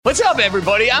What's up,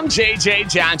 everybody? I'm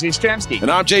JJ John Jastrzemski. And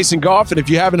I'm Jason Goff, and if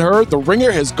you haven't heard, The Ringer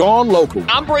has gone local.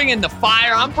 I'm bringing the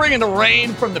fire, I'm bringing the rain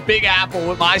from the Big Apple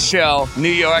with my show, New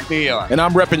York, New York. And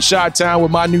I'm repping Chi-Town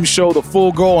with my new show, The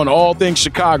Full Go, on all things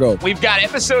Chicago. We've got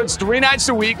episodes 3 nights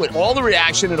a week with all the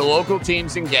reaction to the local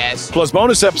teams and guests. Plus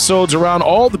bonus episodes around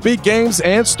all the big games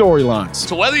and storylines.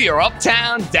 So whether you're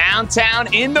uptown,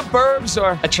 downtown, in the burbs,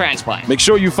 or a transplant, make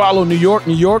sure you follow New York,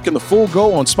 New York, and The Full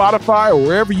Go on Spotify or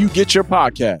wherever you get your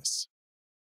podcasts.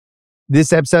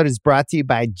 This episode is brought to you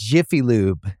by Jiffy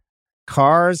Lube.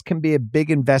 Cars can be a big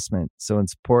investment, so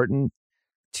it's important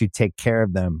to take care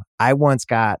of them. I once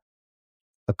got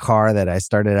a car that I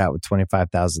started out with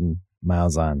 25,000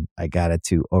 miles on. I got it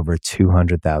to over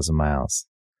 200,000 miles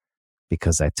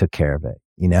because I took care of it.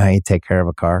 You know how you take care of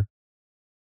a car?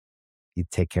 You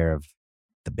take care of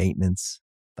the maintenance,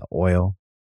 the oil,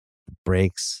 the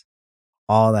brakes,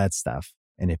 all that stuff.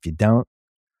 And if you don't,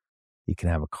 you can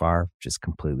have a car just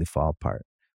completely fall apart.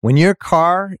 When your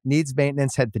car needs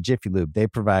maintenance, head to Jiffy Lube. They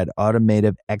provide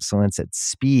automotive excellence at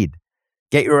speed.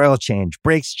 Get your oil change,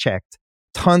 brakes checked,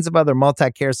 tons of other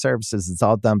multi-care services. It's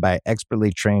all done by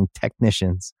expertly trained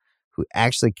technicians who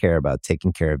actually care about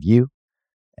taking care of you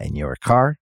and your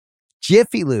car.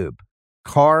 Jiffy Lube,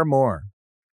 car more.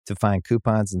 To find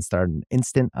coupons and start an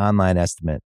instant online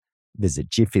estimate, visit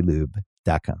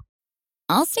jiffylube.com.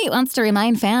 Allstate wants to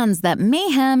remind fans that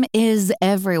mayhem is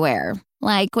everywhere.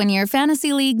 Like when your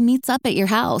fantasy league meets up at your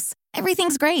house.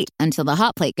 Everything's great until the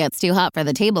hot plate gets too hot for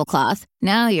the tablecloth.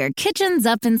 Now your kitchen's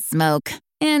up in smoke.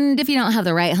 And if you don't have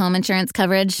the right home insurance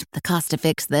coverage, the cost to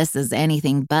fix this is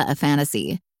anything but a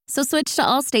fantasy. So switch to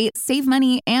Allstate, save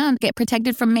money, and get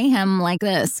protected from mayhem like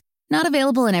this. Not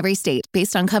available in every state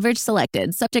based on coverage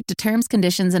selected, subject to terms,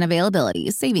 conditions, and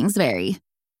availability. Savings vary.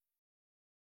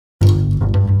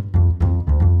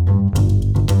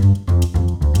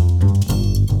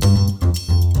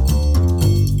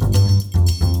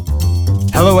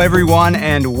 Hello, everyone,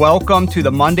 and welcome to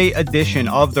the Monday edition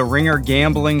of the Ringer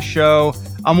Gambling Show.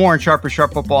 I'm Warren Sharp of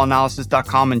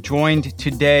SharpFootballAnalysis.com and joined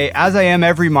today, as I am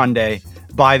every Monday,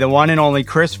 by the one and only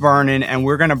Chris Vernon, and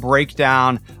we're going to break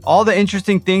down all the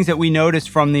interesting things that we noticed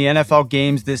from the NFL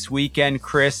games this weekend.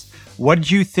 Chris, what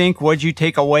did you think? What did you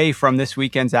take away from this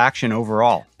weekend's action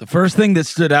overall? The first thing that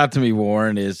stood out to me,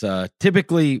 Warren, is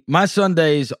typically my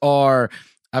Sundays are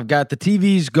I've got the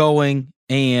TVs going,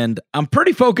 and I'm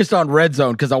pretty focused on Red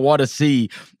Zone because I want to see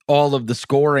all of the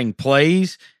scoring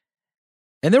plays.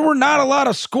 And there were not a lot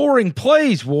of scoring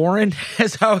plays, Warren,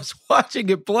 as I was watching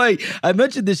it play. I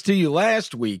mentioned this to you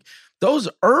last week. Those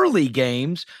early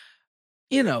games,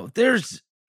 you know, there's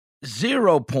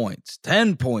 0 points,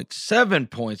 10 points, 7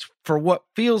 points for what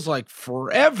feels like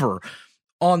forever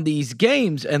on these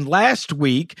games. And last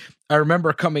week, I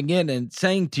remember coming in and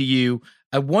saying to you,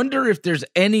 I wonder if there's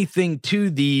anything to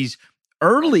these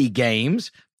early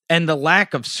games and the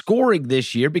lack of scoring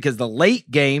this year, because the late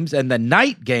games and the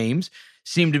night games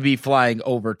seem to be flying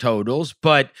over totals.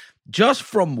 But just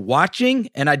from watching,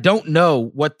 and I don't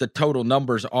know what the total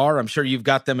numbers are, I'm sure you've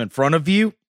got them in front of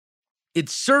you, it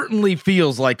certainly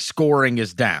feels like scoring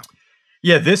is down.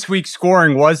 Yeah, this week's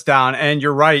scoring was down, and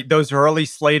you're right. Those early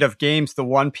slate of games, the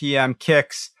 1 p.m.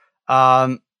 kicks,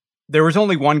 there was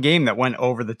only one game that went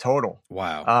over the total.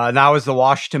 Wow. And that was the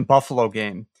Washington-Buffalo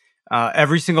game.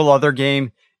 Every single other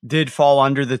game did fall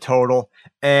under the total.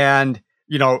 And,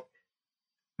 you know,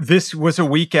 this was a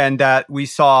weekend that we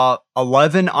saw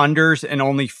 11 unders and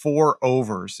only 4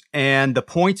 overs. And the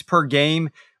points per game,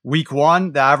 week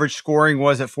 1, the average scoring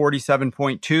was at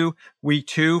 47.2. Week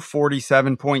 2,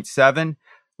 47.7.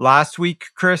 Last week,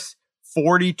 Chris,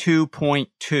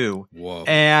 42.2. Whoa.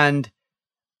 And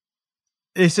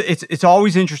it's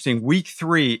always interesting. Week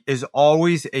 3 is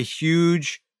always a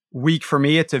huge week for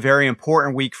me. It's a very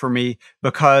important week for me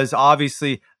because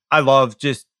obviously I love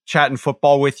just chatting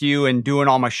football with you and doing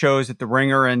all my shows at the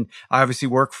Ringer. And I obviously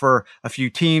work for a few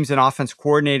teams and offense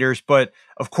coordinators. But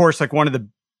of course, like one of the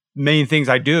main things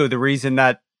I do, the reason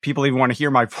that people even want to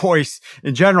hear my voice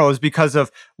in general is because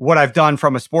of what I've done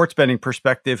from a sports betting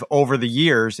perspective over the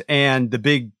years. And the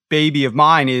big baby of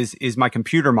mine is my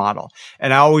computer model.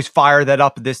 And I always fire that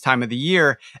up at this time of the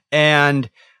year. And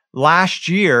last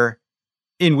year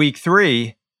in week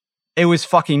 3, it was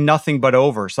fucking nothing but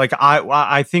overs. Like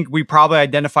I think we probably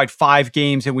identified 5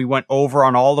 games and we went over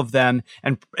on all of them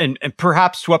and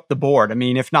perhaps swept the board. I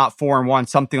mean, if not 4-1,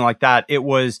 something like that. It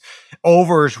was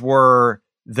overs were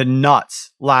the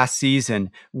nuts last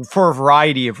season for a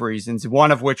variety of reasons,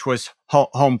 one of which was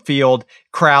home field,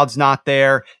 crowds not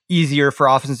there, easier for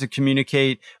offense to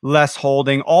communicate, less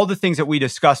holding, all the things that we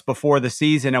discussed before the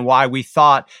season and why we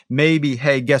thought maybe,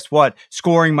 hey, guess what?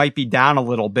 Scoring might be down a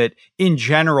little bit in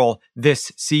general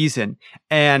this season.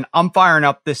 And I'm firing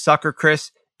up this sucker,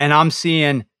 Chris, and I'm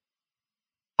seeing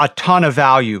a ton of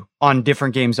value on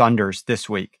different games unders this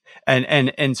week.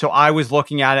 And so I was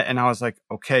looking at it and I was like,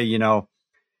 okay, you know,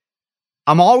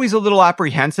 I'm always a little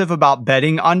apprehensive about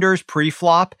betting unders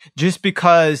pre-flop just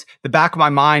because the back of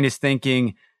my mind is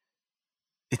thinking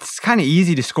it's kind of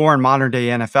easy to score in modern day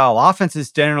NFL.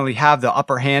 Offenses generally have the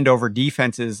upper hand over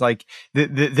defenses. Like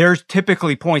there's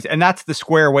typically points, and that's the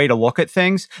square way to look at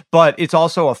things, but it's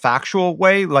also a factual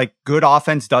way. Like good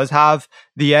offense does have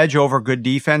the edge over good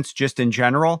defense just in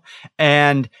general.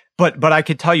 And, but I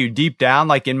could tell you deep down,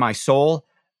 like in my soul,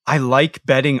 I like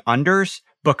betting unders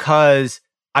because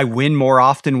I win more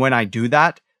often when I do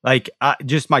that. Like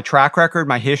just my track record,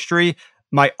 my history,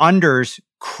 my unders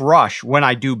crush when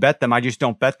I do bet them. I just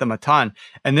don't bet them a ton.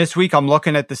 And this week I'm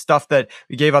looking at the stuff that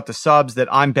we gave out the subs that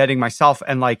I'm betting myself,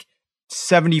 and like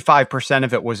 75%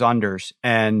 of it was unders,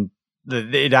 and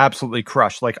it absolutely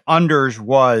crushed. Like unders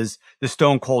was the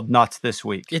stone cold nuts this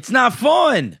week. It's not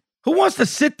fun. Who wants to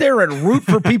sit there and root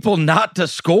for people not to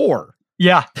score?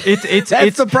 Yeah, it's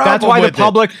the problem.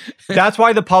 That's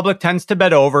why the public tends to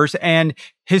bet overs, and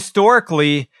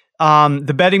historically,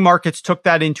 the betting markets took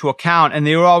that into account, and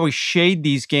they would always shade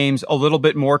these games a little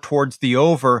bit more towards the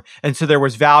over, and so there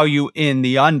was value in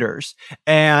the unders.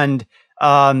 And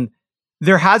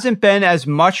there hasn't been as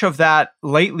much of that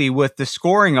lately with the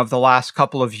scoring of the last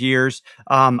couple of years.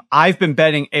 I've been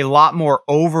betting a lot more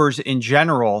overs in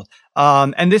general,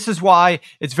 and this is why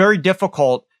it's very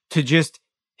difficult to just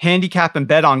handicap and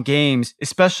bet on games,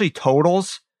 especially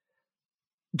totals,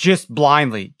 just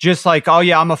blindly. Just like, oh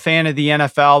yeah, I'm a fan of the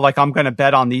NFL. Like I'm going to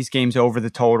bet on these games over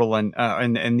the total and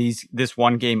this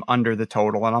one game under the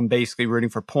total. And I'm basically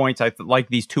rooting for points. I like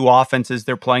these two offenses.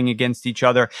 They're playing against each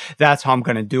other. That's how I'm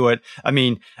going to do it. I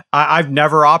mean, I've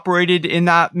never operated in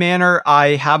that manner.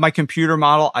 I have my computer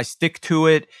model. I stick to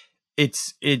it. It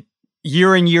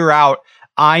year in, year out.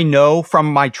 I know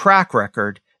from my track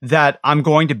record that I'm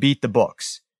going to beat the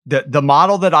books. The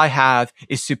model that I have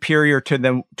is superior to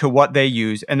them, to what they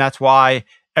use. And that's why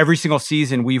every single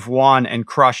season we've won and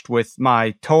crushed with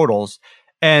my totals.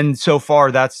 And so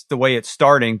far that's the way it's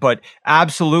starting, but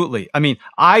absolutely. I mean,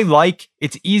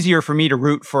 it's easier for me to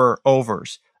root for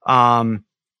overs.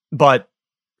 But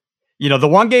you know, the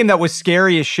one game that was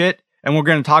scary as shit, and we're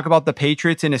going to talk about the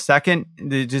Patriots in a second,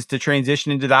 just to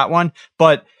transition into that one.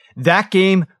 But that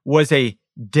game was a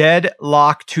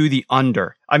deadlock to the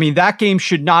under. I mean, that game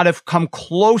should not have come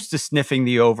close to sniffing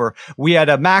the over. We had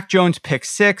a Mac Jones pick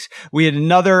 6. We had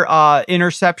another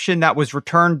interception that was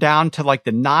returned down to like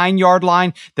the 9-yard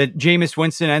line that Jameis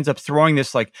Winston ends up throwing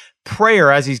this like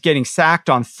prayer as he's getting sacked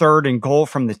on 3rd and goal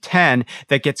from the 10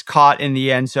 that gets caught in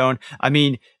the end zone. I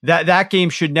mean, that game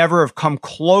should never have come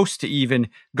close to even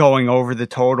going over the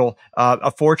total.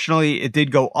 Unfortunately, it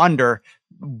did go under,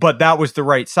 but that was the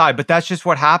right side. But that's just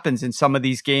what happens in some of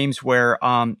these games where,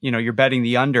 you're betting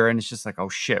the under and it's just like, oh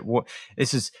shit,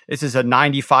 this is a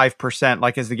 95%.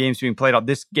 Like as the game's being played out,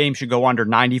 this game should go under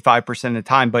 95% of the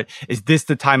time. But is this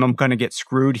the time I'm going to get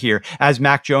screwed here? As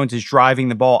Mac Jones is driving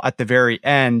the ball at the very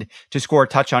end to score a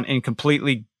touchdown in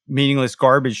completely meaningless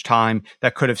garbage time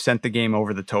that could have sent the game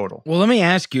over the total. Well, let me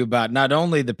ask you about not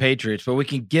only the Patriots, but we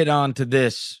can get on to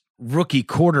this rookie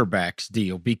quarterbacks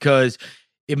deal, because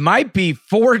it might be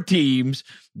 4 teams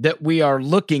that we are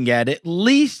looking at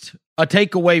least a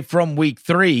takeaway from week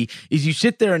 3 is you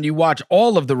sit there and you watch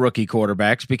all of the rookie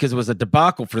quarterbacks because it was a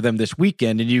debacle for them this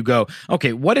weekend. And you go,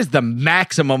 okay, what is the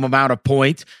maximum amount of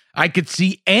points I could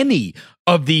see any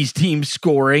of these teams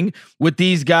scoring with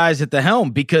these guys at the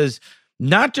helm? Because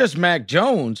not just Mac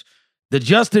Jones, the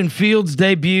Justin Fields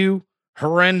debut,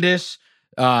 horrendous.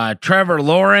 Trevor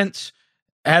Lawrence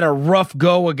had a rough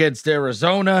go against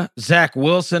Arizona. Zach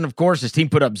Wilson, of course, his team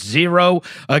put up 0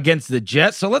 against the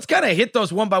Jets. So let's kind of hit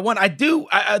those one by one.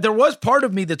 There was part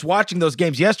of me that's watching those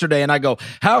games yesterday, and I go,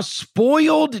 how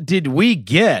spoiled did we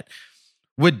get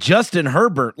with Justin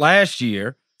Herbert last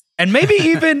year? And maybe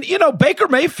even, Baker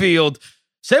Mayfield,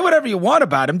 say whatever you want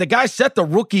about him. The guy set the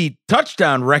rookie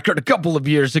touchdown record a couple of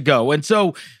years ago. And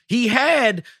so he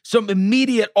had some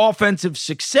immediate offensive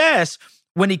success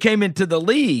when he came into the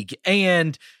league.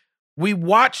 And we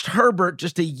watched Herbert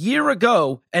just a year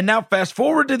ago, and now fast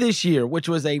forward to this year, which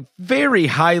was a very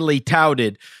highly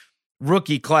touted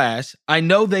rookie class. I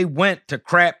know they went to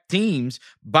crap teams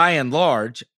by and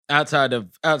large, outside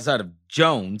of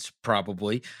Jones,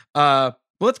 probably.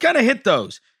 Let's kind of hit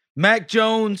those. Mac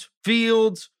Jones,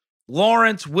 Fields,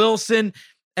 Lawrence, Wilson,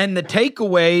 and the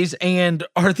takeaways. And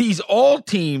are these all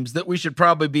teams that we should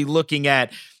probably be looking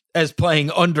at as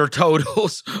playing under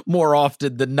totals more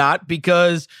often than not?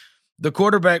 Because the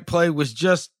quarterback play was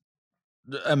just,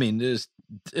 I mean, it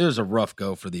was a rough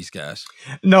go for these guys.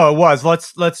 No, it was.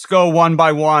 Let's go one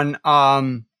by one.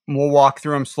 We'll walk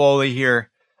through them slowly here.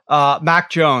 Mac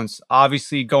Jones,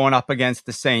 obviously going up against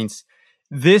the Saints.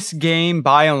 This game,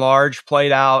 by and large,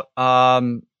 played out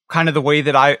kind of the way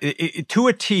that to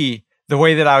a T, the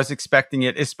way that I was expecting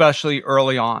it, especially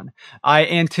early on. I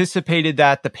anticipated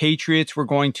that the Patriots were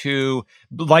going to,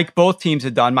 like both teams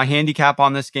had done, my handicap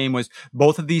on this game was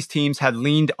both of these teams had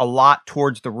leaned a lot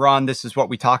towards the run. This is what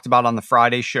we talked about on the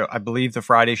Friday show, I believe the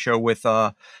Friday show with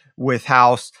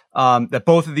House, that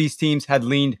both of these teams had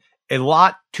leaned a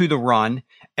lot to the run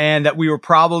and that we were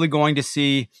probably going to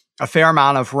see a fair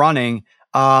amount of running,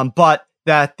 but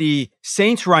that the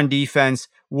Saints run defense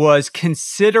was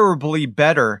considerably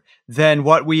better than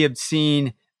what we had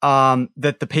seen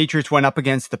that the Patriots went up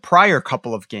against the prior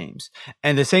couple of games.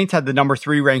 And the Saints had the number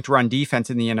 3 ranked run defense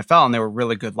in the NFL, and they were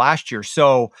really good last year.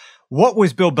 So what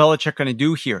was Bill Belichick going to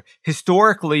do here?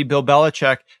 Historically, Bill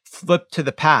Belichick flipped to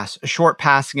the pass, a short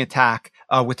passing attack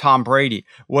with Tom Brady.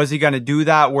 Was he going to do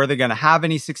that? Were they going to have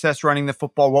any success running the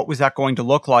football? What was that going to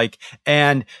look like?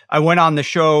 And I went on the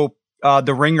show,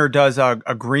 The Ringer does a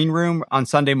green room on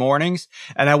Sunday mornings.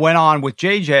 And I went on with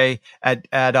JJ at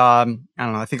I don't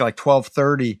know, I think like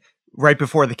 12:30 right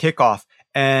before the kickoff.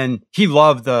 And he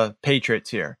loved the Patriots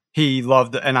here. He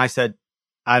loved and I said,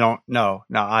 I don't know.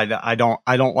 No, I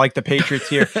don't like the Patriots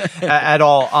here at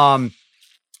all.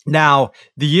 Now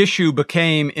the issue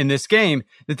became in this game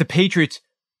that the Patriots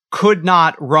could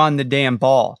not run the damn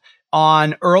ball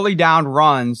on early down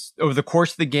runs over the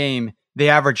course of the game. They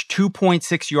averaged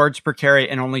 2.6 yards per carry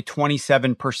and only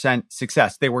 27%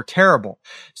 success. They were terrible.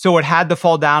 So it had to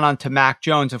fall down onto Mac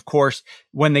Jones. Of course,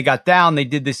 when they got down, they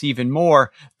did this even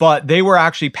more, but they were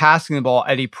actually passing the ball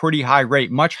at a pretty high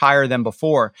rate, much higher than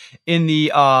before. In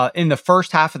the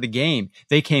first half of the game,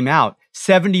 they came out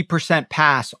 70%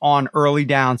 pass on early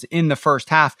downs in the first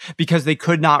half because they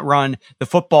could not run the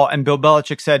football. And Bill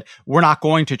Belichick said, we're not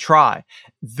going to try.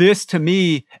 This to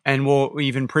me, and we'll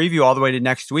even preview all the way to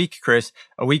next week, Chris,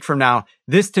 a week from now,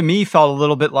 this to me felt a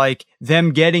little bit like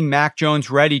them getting Mac Jones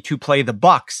ready to play the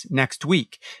Bucs next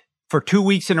week. For 2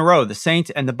 weeks in a row, the Saints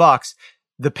and the Bucs,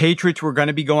 the Patriots were going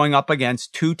to be going up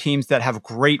against two teams that have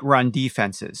great run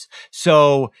defenses.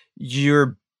 So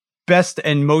your best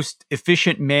and most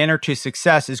efficient manner to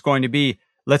success is going to be,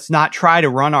 let's not try to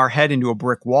run our head into a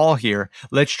brick wall here.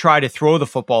 Let's try to throw the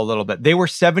football a little bit. They were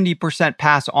 70%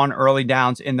 pass on early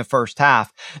downs in the first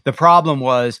half. The problem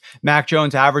was Mac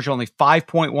Jones averaged only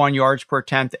 5.1 yards per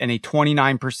attempt and a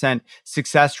 29%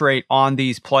 success rate on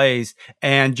these plays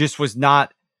and just was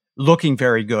not looking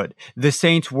very good. The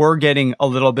Saints were getting a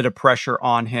little bit of pressure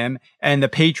on him and the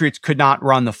Patriots could not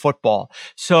run the football.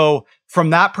 So from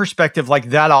that perspective, like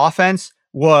that offense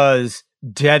was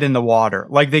dead in the water.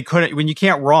 Like they couldn't, when you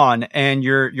can't run and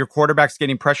your quarterback's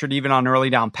getting pressured even on early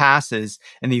down passes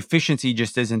and the efficiency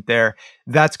just isn't there,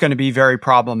 that's going to be very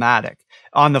problematic.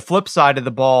 On the flip side of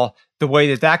the ball, the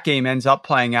way that game ends up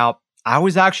playing out, I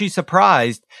was actually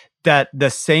surprised that the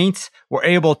Saints were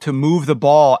able to move the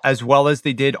ball as well as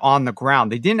they did on the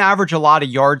ground. They didn't average a lot of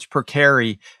yards per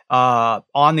carry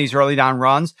on these early down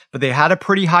runs, but they had a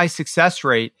pretty high success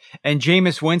rate. And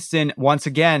Jameis Winston, once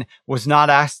again, was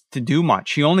not asked to do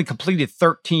much. He only completed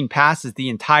 13 passes the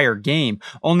entire game,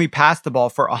 only passed the ball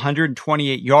for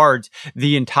 128 yards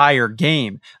the entire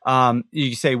game.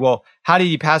 You say, well, how did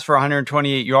he pass for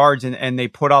 128 yards and they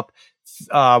put up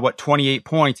 28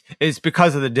 points? Is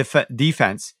because of the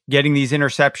defense getting these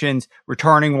interceptions,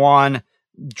 returning one,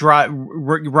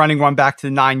 running one back to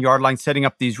the 9-yard line, setting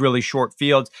up these really short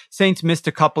fields. Saints missed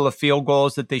a couple of field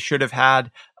goals that they should have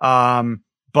had.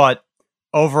 But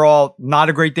overall, not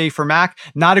a great day for Mac,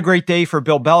 not a great day for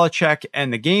Bill Belichick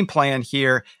and the game plan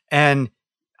here. And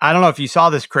I don't know if you saw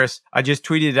this, Chris, I just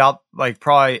tweeted it out like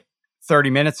probably 30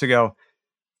 minutes ago.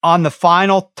 On the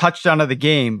final touchdown of the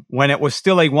game, when it was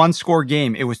still a 1-score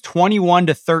game, it was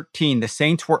 21-13. The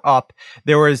Saints were up.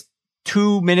 There was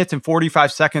 2 minutes and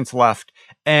 45 seconds left,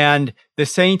 and the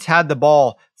Saints had the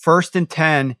ball 1st and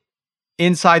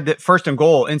 10 first and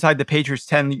goal inside the Patriots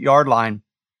 10-yard line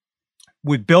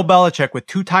with Bill Belichick with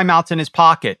 2 timeouts in his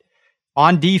pocket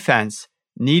on defense,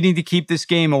 needing to keep this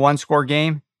game a 1-score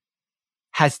game,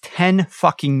 has 10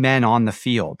 fucking men on the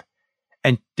field.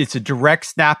 and it's a direct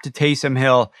snap to Taysom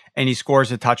Hill, and he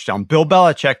scores a touchdown. Bill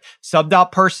Belichick subbed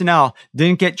out personnel,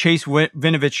 didn't get Chase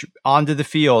Winovich onto the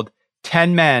field.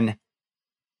 10 men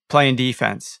playing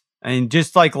defense. And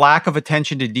just like lack of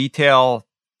attention to detail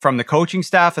from the coaching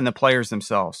staff and the players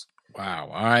themselves. Wow.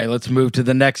 All right, let's move to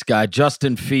the next guy,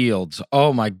 Justin Fields.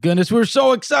 Oh, my goodness. We're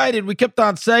so excited. We kept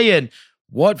on saying,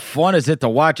 what fun is it to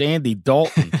watch Andy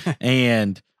Dalton?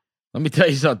 And let me tell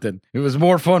you something. It was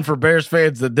more fun for Bears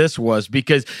fans than this was,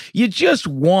 because you just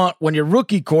want, when your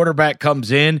rookie quarterback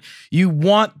comes in, you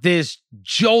want this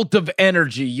jolt of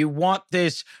energy. You want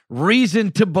this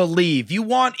reason to believe. You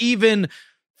want even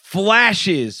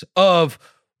flashes of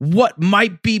what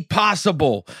might be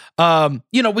possible.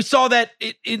 We saw that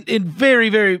in very,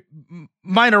 very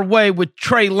minor way with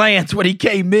Trey Lance when he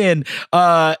came in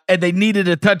and they needed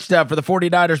a touchdown for the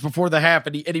 49ers before the half,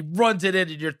 and he runs it in,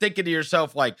 and you're thinking to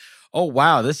yourself like, oh,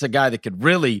 wow, this is a guy that could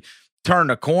really turn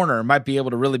a corner and might be able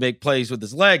to really make plays with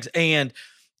his legs. And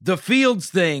the Fields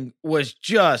thing was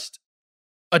just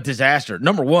a disaster.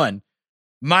 Number one,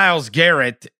 Myles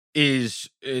Garrett is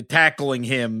tackling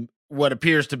him what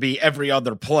appears to be every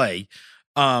other play.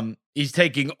 He's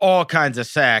taking all kinds of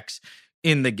sacks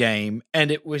in the game,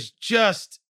 and it was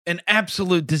just an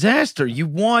absolute disaster. You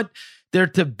want there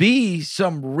to be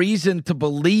some reason to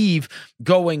believe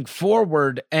going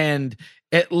forward, and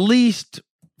at least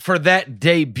for that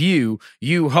debut,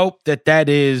 you hope that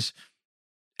is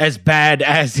as bad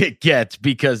as it gets,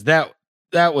 because that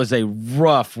was a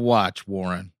rough watch,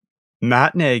 Warren.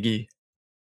 Matt Nagy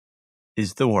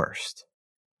is the worst.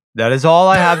 That is all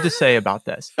I have to say about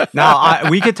this. Now,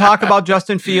 we could talk about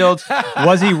Justin Fields.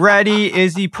 Was he ready?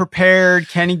 Is he prepared?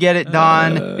 Can he get it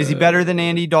done? Is he better than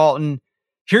Andy Dalton?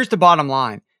 Here's the bottom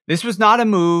line. This was not a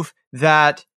move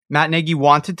that Matt Nagy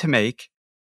wanted to make.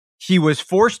 He was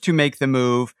forced to make the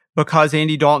move because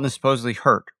Andy Dalton is supposedly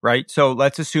hurt, right? So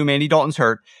let's assume Andy Dalton's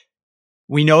hurt.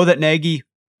 We know that Nagy,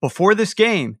 before this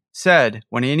game, said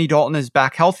when Andy Dalton is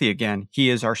back healthy again, he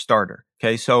is our starter.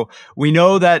 Okay, so we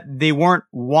know that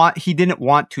he didn't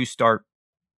want to start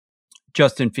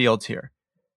Justin Fields here.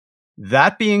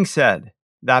 That being said,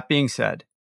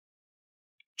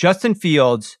 Justin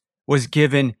Fields was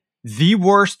given the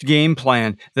worst game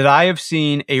plan that I have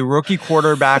seen a rookie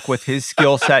quarterback with his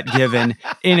skill set given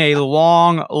in a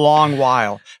long, long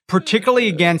while, particularly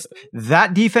against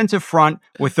that defensive front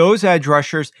with those edge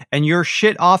rushers and your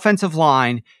shit offensive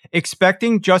line.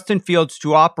 Expecting Justin Fields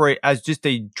to operate as just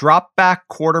a drop back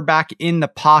quarterback in the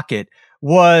pocket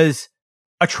was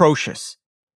atrocious.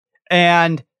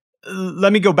 And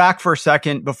let me go back for a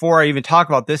second before I even talk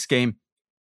about this game.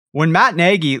 When Matt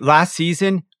Nagy last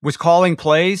season was calling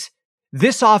plays,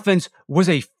 this offense was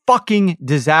a fucking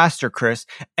disaster, Chris.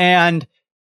 And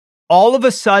all of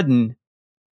a sudden,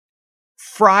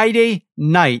 Friday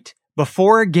night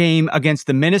before a game against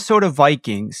the Minnesota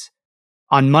Vikings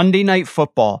on Monday Night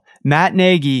Football, Matt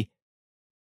Nagy,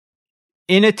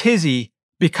 in a tizzy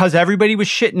because everybody was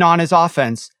shitting on his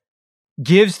offense,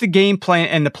 gives the game plan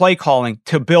and the play calling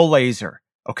to Bill Lazor.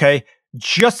 Okay?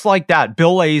 Just like that,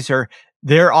 Bill Lazor,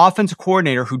 their offensive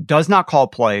coordinator who does not call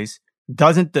plays,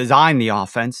 doesn't design the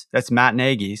offense. That's Matt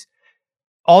Nagy's.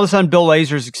 All of a sudden, Bill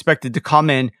Lazor is expected to come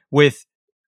in with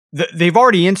they've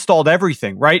already installed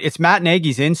everything, right? It's Matt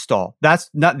Nagy's install. That's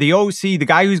not the OC, the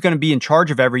guy who's going to be in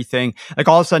charge of everything. Like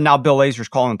all of a sudden now Bill Lazor's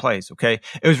calling plays, okay?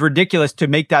 It was ridiculous to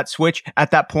make that switch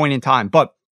at that point in time.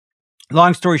 But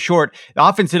long story short, the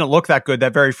offense didn't look that good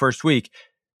that very first week.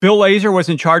 Bill Lazor was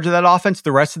in charge of that offense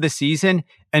the rest of the season,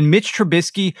 and Mitch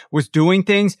Trubisky was doing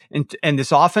things, and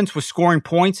this offense was scoring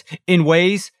points in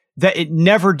ways that it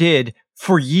never did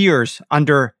for years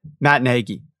under Matt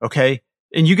Nagy, okay?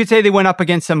 And you could say they went up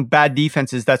against some bad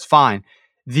defenses. That's fine.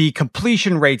 The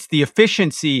completion rates, the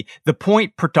efficiency, the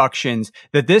point productions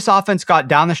that this offense got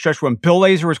down the stretch when Bill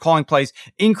Lazor was calling plays,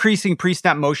 increasing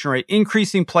pre-snap motion rate,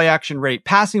 increasing play action rate,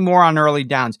 passing more on early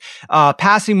downs,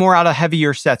 passing more out of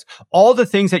heavier sets, all the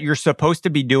things that you're supposed to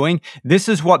be doing. This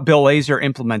is what Bill Lazor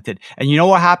implemented. And you know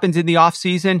what happens in the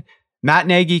offseason? Matt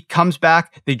Nagy comes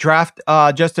back, they draft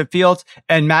Justin Fields,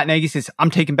 and Matt Nagy says,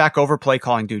 I'm taking back over play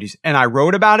calling duties. And I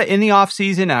wrote about it in the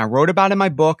offseason, and I wrote about it in my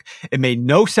book. It made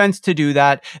no sense to do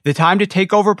that. The time to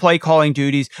take over play calling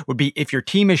duties would be if your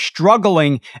team is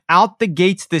struggling out the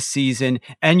gates this season,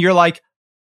 and you're like,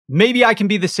 maybe I can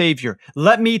be the savior.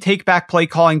 Let me take back play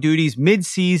calling duties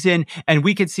mid-season, and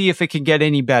we can see if it can get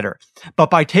any better.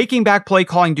 But by taking back play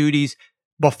calling duties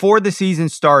before the season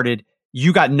started,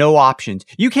 you got no options.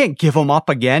 You can't give them up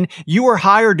again. You were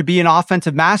hired to be an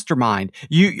offensive mastermind.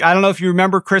 I don't know if you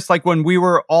remember, Chris, like when we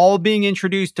were all being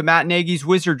introduced to Matt Nagy's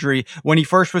wizardry when he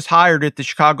first was hired at the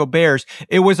Chicago Bears,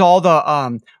 it was all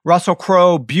the Russell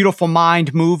Crowe Beautiful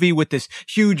Mind movie with this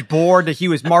huge board that he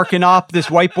was marking up, this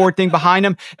whiteboard thing behind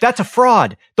him. That's a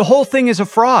fraud. The whole thing is a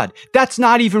fraud. That's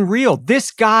not even real.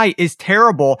 This guy is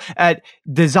terrible at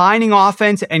designing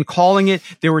offense and calling it.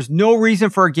 There was no reason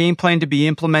for a game plan to be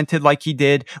implemented like he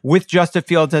did with Justin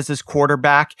Fields as his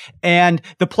quarterback. And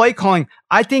the play calling,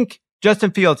 I think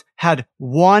Justin Fields had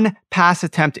one pass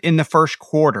attempt in the first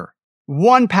quarter.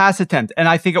 One pass attempt. And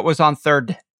I think it was on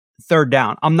third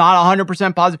down. I'm not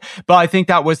 100% positive, but I think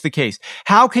that was the case.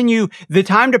 How can the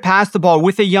time to pass the ball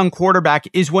with a young quarterback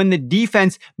is when the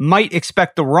defense might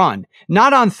expect the run,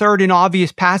 not on third and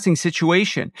obvious passing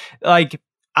situation. Like,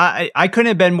 I couldn't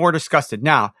have been more disgusted.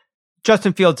 Now,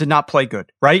 Justin Fields did not play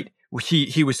good, right?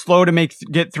 He was slow to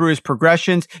get through his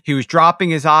progressions. He was dropping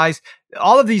his eyes.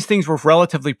 All of these things were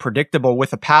relatively predictable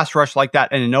with a pass rush like that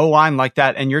and an O-line like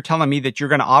that. And you're telling me that you're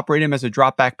going to operate him as a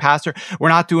drop back passer. We're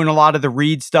not doing a lot of the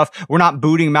read stuff. We're not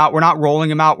booting him out. We're not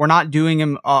rolling him out. We're not doing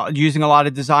him, using a lot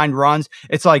of designed runs.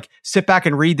 It's like, sit back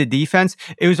and read the defense.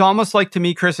 It was almost like, to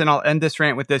me, Chris, and I'll end this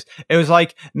rant with this. It was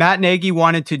like Matt Nagy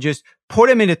wanted to just put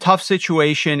him in a tough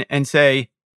situation and say,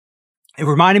 it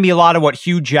reminded me a lot of what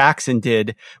Hugh Jackson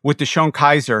did with DeShone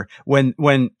Kizer when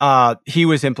he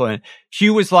was implemented.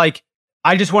 Hugh was like,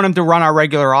 I just want him to run our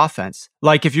regular offense.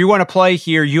 Like, if you want to play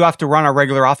here, you have to run our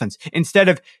regular offense. Instead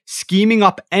of scheming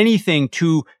up anything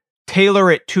to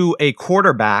tailor it to a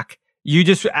quarterback, you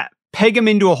just peg him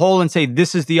into a hole and say,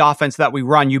 this is the offense that we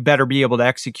run. You better be able to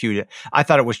execute it. I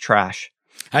thought it was trash.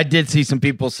 I did see some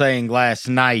people saying last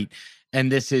night,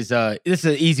 and this is an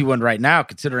easy one right now,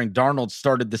 considering Darnold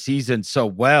started the season so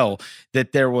well,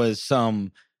 that there was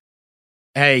some,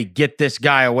 hey, get this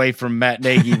guy away from Matt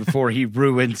Nagy before he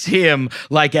ruins him,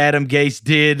 like Adam Gase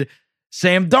did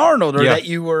Sam Darnold, or that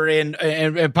you were in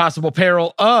possible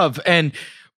peril of. And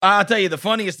I'll tell you, the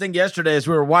funniest thing yesterday is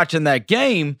we were watching that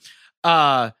game,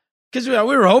 because we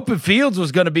were hoping Fields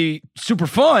was going to be super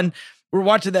fun. We were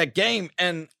watching that game,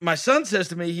 and my son says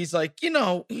to me, he's like,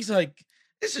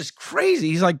 this is crazy.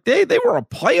 He's like, they were a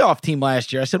playoff team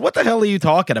last year. I said, what the hell are you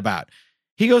talking about?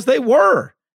 He goes, they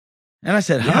were. And I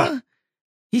said, huh? Yeah.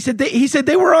 He said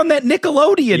they were on that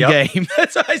Nickelodeon game.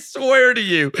 That's, I swear to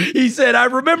you. He said, I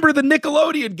remember the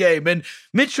Nickelodeon game, and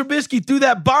Mitch Trubisky threw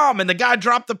that bomb and the guy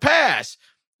dropped the pass.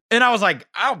 And I was like,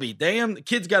 I'll be damned. The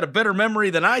kid's got a better memory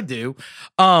than I do.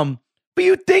 But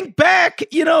you think back,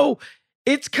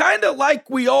 it's kind of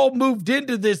like we all moved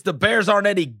into this, the Bears aren't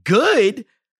any good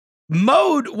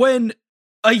mode, when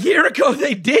a year ago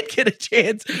they did get a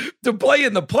chance to play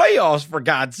in the playoffs, for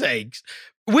God's sakes,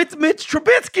 with Mitch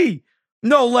Trubisky,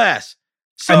 no less.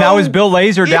 So, and that was Bill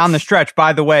Lazor down the stretch,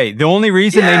 by the way. The only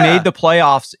reason they made the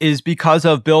playoffs is because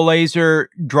of Bill Lazor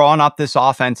drawing up this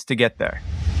offense to get there.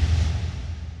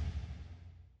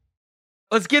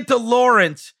 Let's get to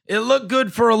Lawrence. It looked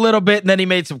good for a little bit, and then he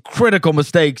made some critical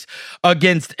mistakes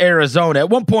against Arizona. At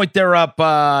one point, they're up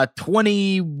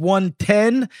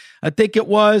 21-10, I think it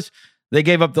was. They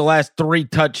gave up the last 3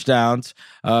 touchdowns,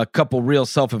 a couple real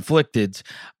self-inflicted.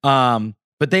 But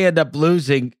they end up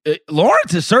losing.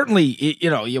 Lawrence is certainly,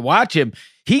 you watch him,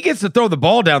 he gets to throw the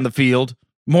ball down the field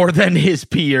more than his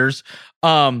peers.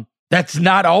 That's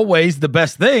not always the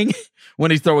best thing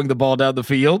when he's throwing the ball down the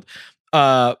field.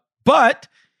 But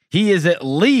he is at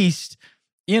least,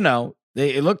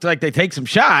 it looked like they take some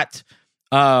shots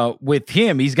with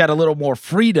him. He's got a little more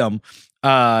freedom.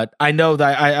 I know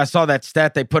that I saw that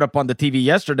stat they put up on the TV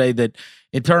yesterday that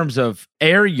in terms of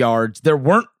air yards, there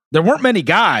weren't many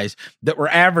guys that were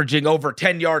averaging over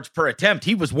 10 yards per attempt.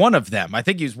 He was one of them. I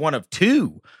think he was one of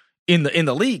 2 in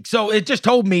the league. So it just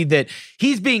told me that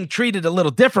he's being treated a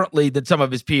little differently than some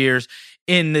of his peers,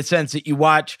 in the sense that you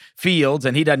watch Fields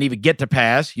and he doesn't even get to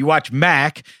pass. You watch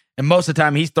Mac, and most of the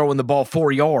time he's throwing the ball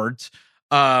 4 yards.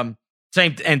 And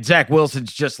Zach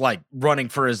Wilson's just like running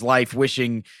for his life,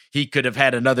 wishing he could have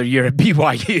had another year at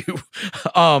BYU.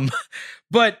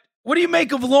 But what do you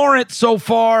make of Lawrence so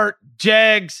far?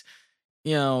 Jags,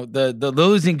 the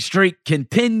losing streak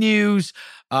continues.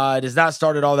 It has not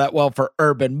started all that well for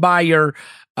Urban Meyer.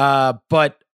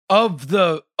 But of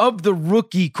the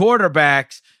rookie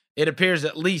quarterbacks, it appears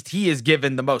at least he is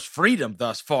given the most freedom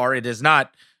thus far. It has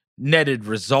not netted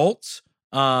results.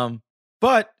 But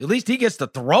at least he gets to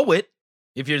throw it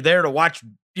if you're there to watch,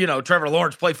 Trevor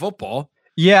Lawrence play football.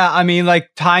 Yeah, I mean,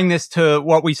 like tying this to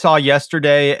what we saw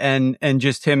yesterday and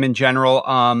just him in general.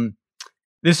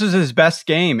 This was his best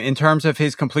game in terms of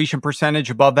his completion percentage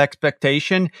above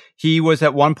expectation. He was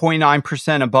at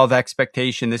 1.9% above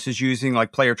expectation. This is using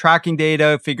like player tracking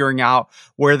data, figuring out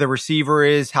where the receiver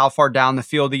is, how far down the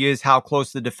field he is, how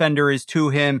close the defender is to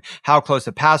him, how close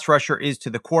the pass rusher is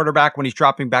to the quarterback when he's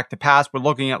dropping back to pass. We're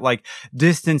looking at like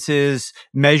distances,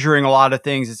 measuring a lot of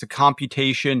things. It's a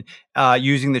computation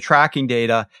using the tracking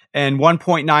data, and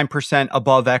 1.9%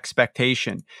 above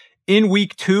expectation. In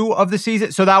week 2 of the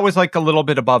season, so that was like a little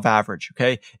bit above average,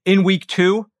 okay? In week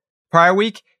 2, prior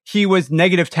week, he was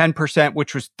negative 10%,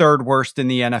 which was third worst in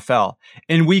the NFL.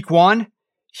 In week 1,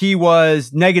 he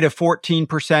was negative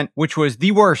 14%, which was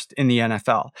the worst in the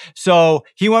NFL. So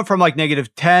he went from like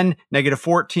negative 10, negative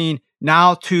 14,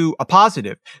 now to a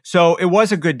positive. So it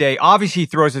was a good day. Obviously, he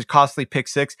throws his costly pick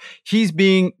six.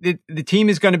 The team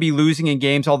is going to be losing in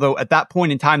games, although at that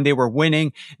point in time, they were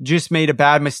winning, just made a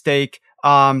bad mistake.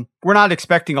 We're not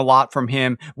expecting a lot from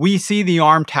him. We see the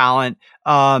arm talent.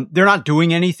 They're not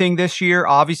doing anything this year.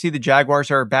 Obviously, the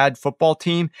Jaguars are a bad football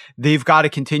team. They've got to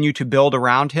continue to build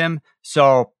around him.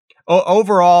 So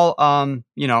overall,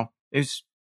 it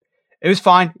was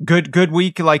fine. Good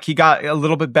week. Like, he got a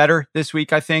little bit better this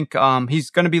week, I think.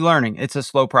 He's going to be learning. It's a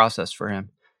slow process for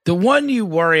him. The one you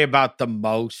worry about the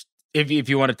most, if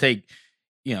you want to take,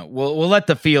 we'll let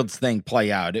the Fields thing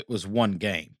play out. It was one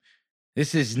game.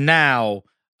 This is now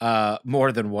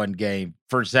more than one game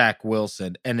for Zach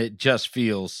Wilson, and it just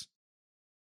feels,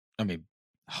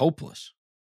 hopeless.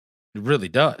 It really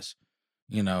does.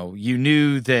 You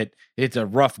knew that it's a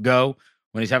rough go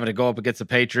when he's having to go up against the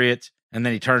Patriots, and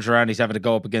then he turns around, he's having to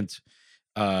go up against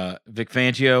Vic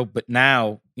Fangio. But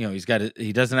now,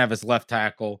 he doesn't have his left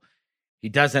tackle. He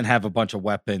doesn't have a bunch of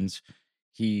weapons.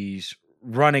 He's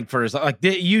running for his,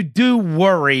 you do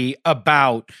worry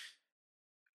about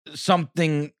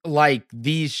something like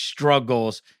these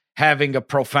struggles having a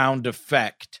profound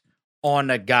effect on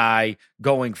a guy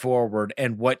going forward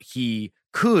and what he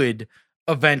could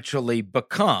eventually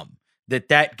become,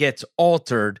 that gets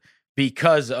altered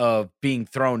because of being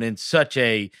thrown in such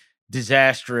a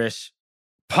disastrous,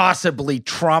 possibly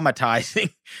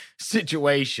traumatizing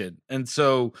situation. And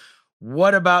so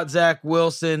what about Zach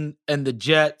Wilson and the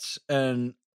Jets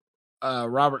and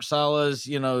Robert Saleh's,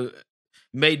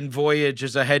 maiden voyage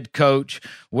as a head coach?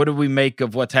 What do we make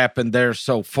of what's happened there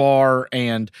so far?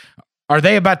 And are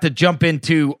they about to jump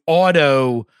into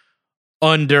auto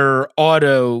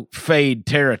fade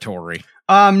territory?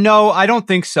 No, I don't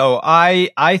think so.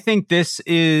 I think this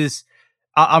is,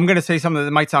 I'm going to say something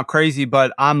that might sound crazy,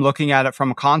 but I'm looking at it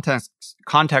from a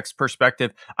context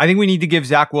perspective. I think we need to give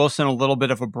Zach Wilson a little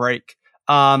bit of a break.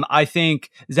 I think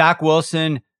Zach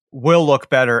Wilson will look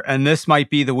better, and this might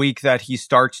be the week that he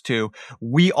starts to.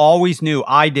 We always knew,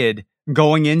 I did,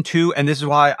 going into, and this is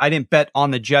why I didn't bet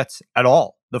on the Jets at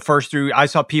all. The first 3, I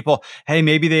saw people, hey,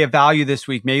 maybe they have value this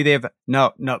week. Maybe they have,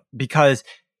 no, because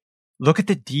look at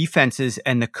the defenses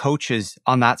and the coaches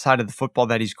on that side of the football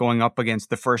that he's going up against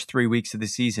the first 3 weeks of the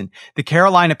season. The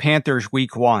Carolina Panthers,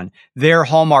 week 1, their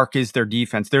hallmark is their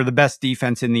defense. They're the best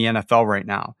defense in the NFL right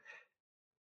now.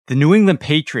 The New England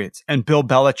Patriots and Bill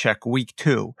Belichick, week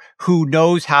 2, who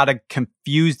knows how to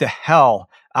confuse the hell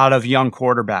out of young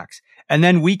quarterbacks. And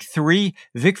then week 3,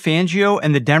 Vic Fangio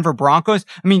and the Denver Broncos.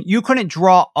 You couldn't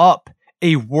draw up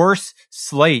a worse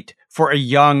slate for a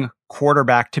young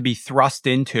quarterback to be thrust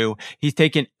into. He's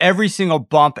taken every single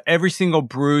bump, every single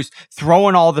bruise,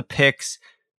 throwing all the picks.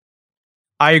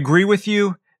 I agree with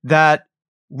you that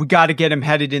we got to get him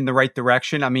headed in the right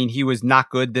direction. He was not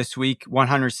good this week.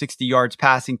 160 yards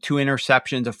passing, 2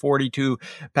 interceptions, a 42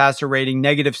 passer rating,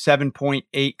 negative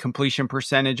 7.8 completion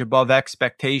percentage above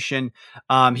expectation.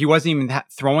 He wasn't even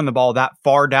throwing the ball that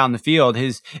far down the field.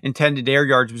 His intended air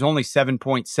yards was only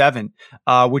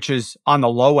 7.7, which is on the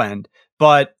low end.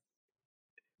 But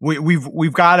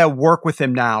we've got to work with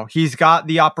him now. He's got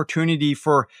the opportunity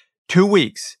for 2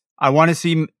 weeks. I want to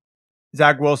see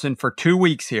Zach Wilson for 2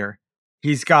 weeks here.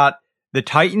 He's got the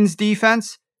Titans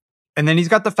defense, and then he's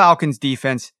got the Falcons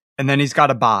defense, and then he's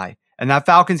got a bye. And that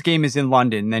Falcons game is in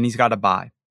London, and then he's got a bye.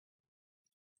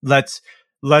 Let's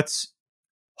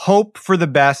hope for the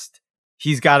best.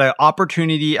 He's got an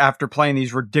opportunity after playing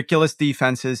these ridiculous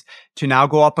defenses to now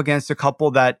go up against a couple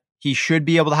that he should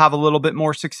be able to have a little bit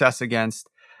more success against.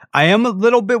 I am a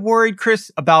little bit worried,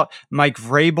 Chris, about Mike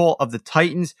Vrabel of the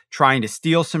Titans trying to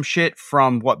steal some shit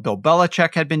from what Bill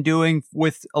Belichick had been doing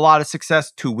with a lot of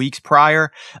success 2 weeks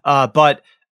prior. But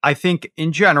I think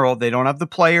in general, they don't have the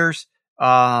players.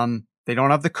 They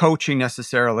don't have the coaching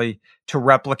necessarily to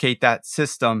replicate that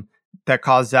system that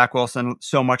caused Zach Wilson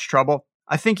so much trouble.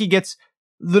 I think he gets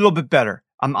a little bit better.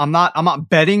 I'm not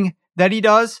betting that he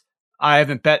does. I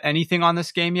haven't bet anything on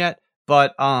this game yet,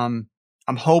 but I'm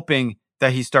hoping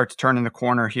that he starts turning the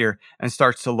corner here and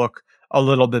starts to look a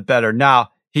little bit better. Now,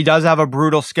 he does have a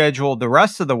brutal schedule the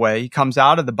rest of the way. He comes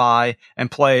out of the bye and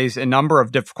plays a number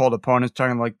of difficult opponents,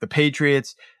 talking like the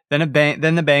Patriots, then the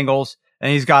Bengals,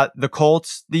 and he's got the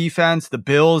Colts defense, the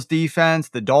Bills defense,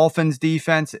 the Dolphins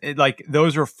defense.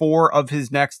 Those are 4 of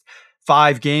his next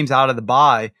 5 games out of the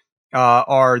bye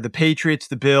are the Patriots,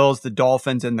 the Bills, the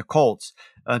Dolphins, and the Colts.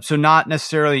 So not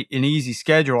necessarily an easy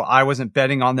schedule. I wasn't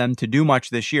betting on them to do much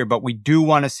this year, but we do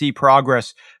want to see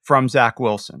progress from Zach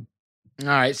Wilson. All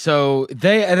right, so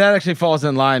that actually falls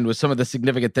in line with some of the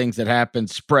significant things that happened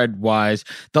spread-wise.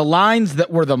 The lines that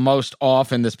were the most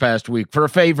off in this past week, for a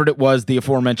favorite, it was the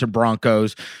aforementioned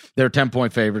Broncos. They're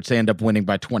 10-point favorites. They end up winning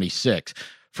by 26.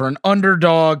 For an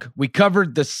underdog, we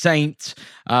covered the Saints.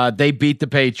 They beat the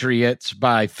Patriots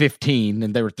by 15,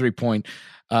 and they were 3-point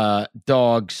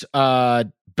dogs.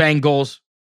 Bengals,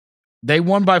 they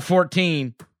won by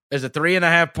 14 as a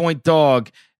 3.5-point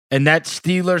dog, and that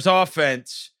Steelers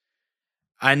offense,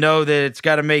 I know that it's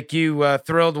got to make you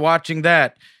thrilled watching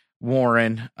that,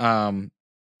 Warren.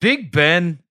 Big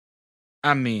Ben,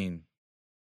 I mean,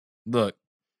 look,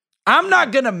 I'm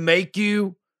not going to make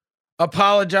you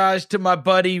apologize to my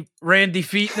buddy Randy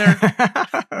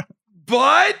Fichtner,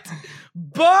 but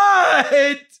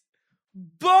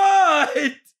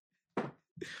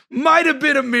might have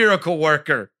been a miracle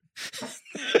worker.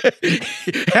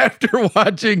 After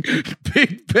watching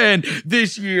Big Ben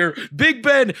this year, Big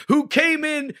Ben, who came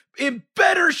in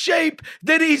better shape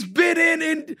than he's been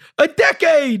in a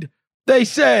decade, they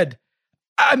said.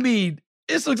 I mean,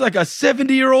 this looks like a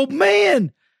 70-year-old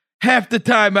man half the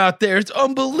time out there. It's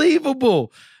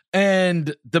unbelievable.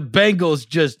 And the Bengals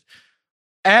just,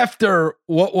 after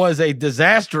what was a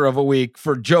disaster of a week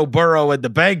for Joe Burrow and the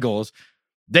Bengals,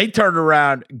 they turned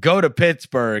around, go to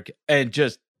Pittsburgh, and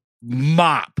just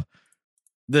mop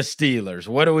the Steelers.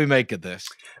 What do we make of this?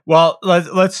 Well,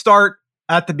 let's start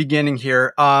at the beginning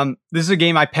here. This is a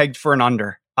game I pegged for an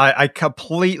under. I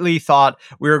completely thought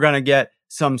we were going to get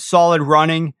some solid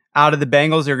running out of the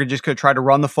Bengals. They're just going to try to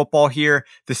run the football here.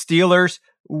 The Steelers,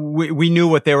 we knew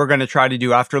what they were going to try to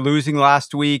do after losing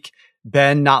last week.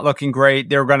 Ben not looking great.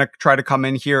 They were going to try to come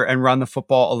in here and run the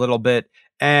football a little bit.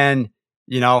 And,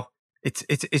 it's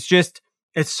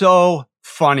so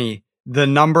funny. The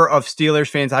number of Steelers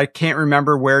fans, I can't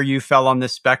remember where you fell on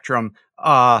this spectrum,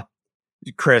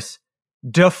 Chris,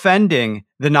 defending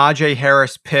the Najee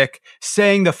Harris pick,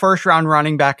 saying the first round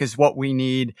running back is what we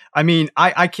need. I mean,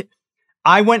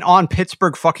 I went on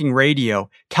Pittsburgh fucking radio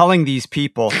telling these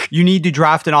people, you need to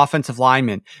draft an offensive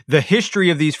lineman. The history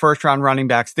of these first round running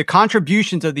backs, the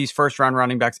contributions of these first round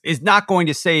running backs is not going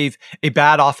to save a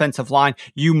bad offensive line.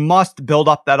 You must build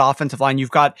up that offensive line. You've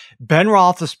got Ben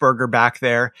Roethlisberger back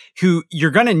there who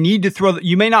you're going to need to throw.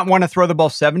 You may not want to throw the ball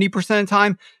 70% of the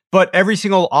time, but every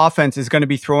single offense is going to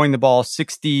be throwing the ball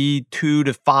 62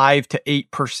 to 5 to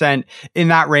 8% in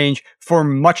that range for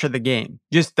much of the game.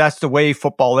 Just that's the way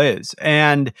football is.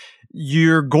 And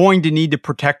you're going to need to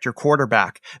protect your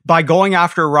quarterback. By going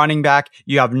after a running back,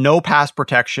 you have no pass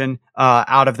protection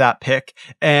out of that pick.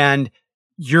 And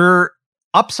your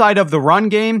upside of the run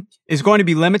game is going to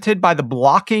be limited by the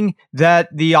blocking that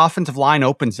the offensive line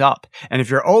opens up. And if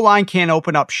your O-line can't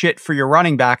open up shit for your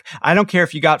running back, I don't care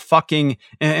if you got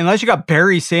unless you got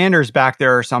Barry Sanders back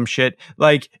there or some shit,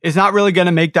 it's not really going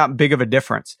to make that big of a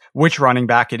difference which running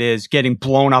back it is getting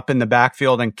blown up in the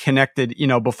backfield and connected,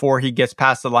 before he gets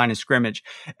past the line of scrimmage.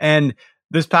 And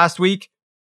this past week,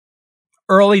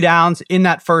 early downs in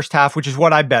that first half, which is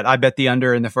what I bet. I bet the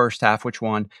under in the first half, which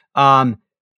won.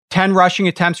 10 rushing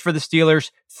attempts for the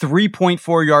Steelers,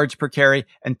 3.4 yards per carry,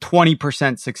 and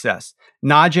 20% success.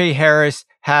 Najee Harris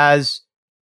has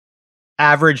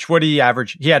averaged, what did he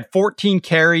average? He had 14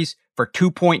 carries for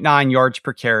 2.9 yards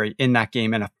per carry in that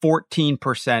game and a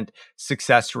 14%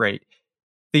 success rate.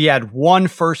 He had 1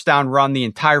 first down run the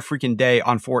entire freaking day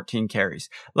on 14 carries.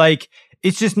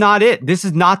 It's just not it. This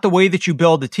is not the way that you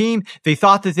build a team. They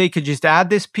thought that they could just add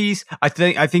this piece. I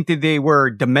think that they were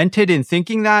demented in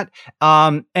thinking that.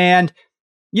 And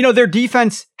their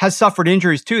defense has suffered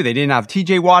injuries too. They didn't have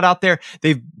TJ Watt out there.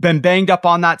 They've been banged up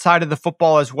on that side of the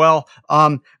football as well.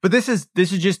 But this is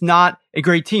just not a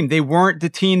great team. They weren't the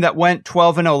team that went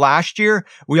 12-0 last year.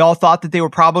 We all thought that they were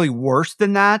probably worse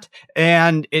than that.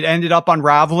 And it ended up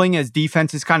unraveling as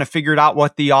defenses kind of figured out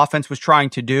what the offense was trying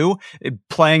to do,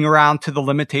 playing around to the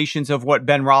limitations of what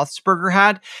Ben Roethlisberger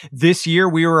had. This year,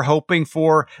 we were hoping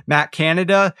for Matt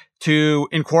Canada to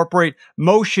incorporate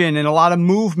motion and a lot of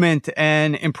movement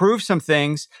and improve some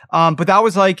things. But that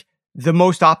was the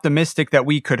most optimistic that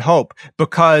we could hope,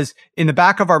 because in the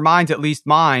back of our minds, at least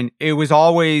mine, it was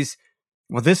always,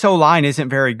 well, this O-line isn't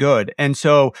very good. And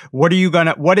so what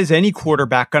is any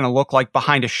quarterback going to look like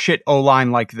behind a shit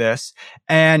O-line like this?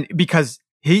 And because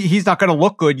he's not going to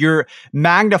look good, you're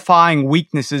magnifying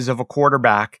weaknesses of a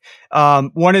quarterback.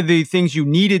 One of the things you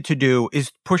needed to do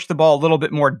is push the ball a little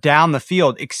bit more down the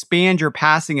field, expand your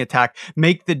passing attack,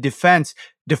 make the defense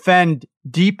defend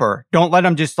deeper. Don't let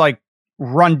them just like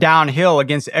run downhill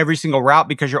against every single route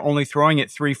because you're only throwing it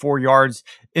 3-4 yards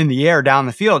in the air down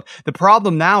the field. The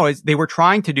problem now is they were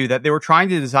trying to do that. They were trying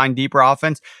to design deeper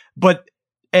offense, but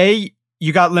A,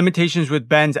 you got limitations with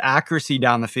Ben's accuracy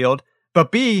down the field,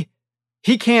 but B,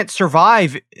 he can't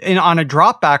survive on a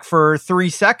drop back for 3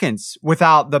 seconds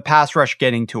without the pass rush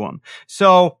getting to him.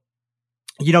 So,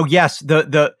 yes,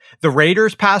 the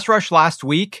Raiders pass rush last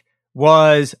week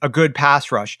was a good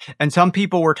pass rush. And some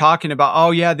people were talking about,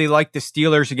 oh yeah, they like the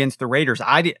Steelers against the Raiders.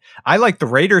 I like the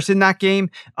Raiders in that game.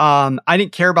 I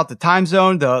didn't care about the time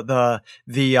zone,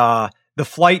 the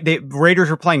flight. The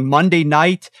Raiders were playing Monday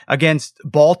night against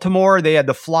Baltimore. They had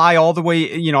to fly all the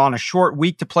way, on a short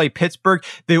week to play Pittsburgh.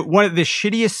 One of the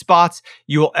shittiest spots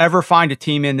you will ever find a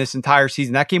team in this entire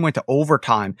season. That game went to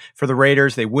overtime for the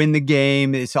Raiders. They win the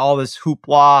game. It's all this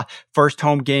hoopla, first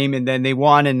home game, and then they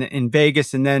won in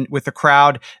Vegas, and then with the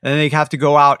crowd, and then they have to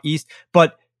go out east.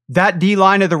 But that D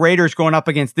line of the Raiders going up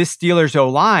against this Steelers O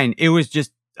line, it was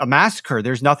just a massacre.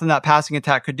 There's nothing that passing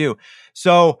attack could do.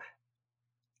 So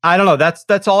I don't know.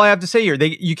 That's all I have to say here.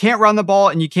 You can't run the ball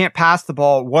and you can't pass the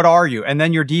ball. What are you? And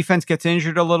then your defense gets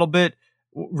injured a little bit.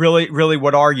 Really,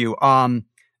 what are you?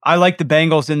 I like the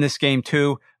Bengals in this game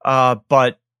too.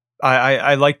 But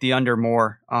I like the under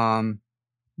more.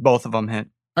 Both of them hit.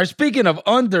 All right, speaking of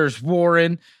unders,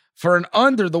 Warren, for an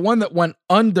under, the one that went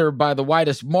under by the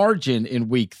widest margin in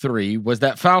week 3 was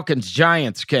that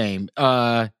Falcons-Giants game.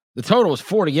 The total was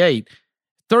 48,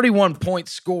 31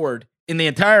 points scored in the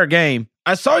entire game.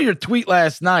 I saw your tweet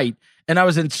last night, and I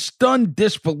was in stunned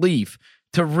disbelief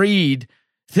to read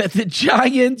that the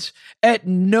Giants at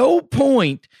no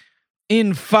point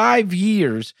in 5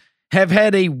 years have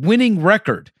had a winning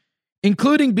record,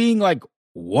 including being like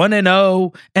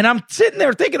 1-0. And I'm sitting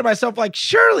there thinking to myself, like,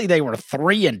 surely they were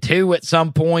 3-2 at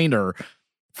some point, or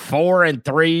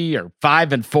 4-3, or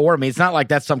 5-4. I mean, it's not like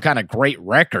that's some kind of great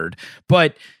record,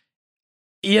 but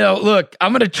look,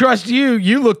 I'm going to trust you.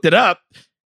 You looked it up.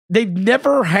 They've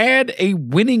never had a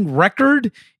winning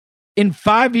record in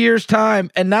 5 years' time,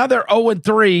 and now they're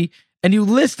 0-3, and you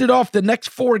listed off the next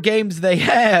 4 games they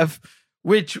have,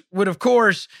 which would, of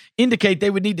course, indicate they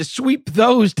would need to sweep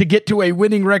those to get to a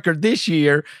winning record this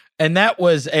year, and that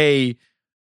was a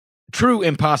true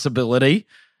impossibility.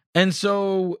 And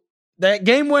so that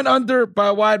game went under by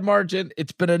a wide margin.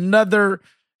 It's been another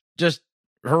just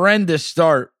horrendous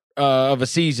start of a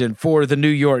season for the New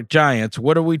York Giants.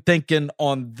 What are we thinking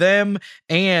on them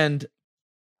and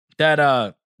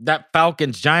that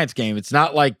Falcons-Giants game? It's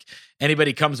not like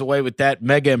anybody comes away with that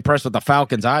mega impressed with the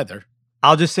Falcons either.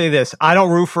 I'll just say this. I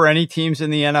don't root for any teams in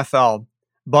the NFL,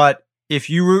 but if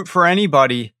you root for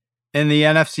anybody in the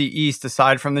NFC East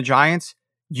aside from the Giants,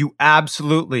 you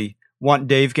absolutely want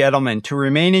Dave Gettleman to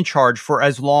remain in charge for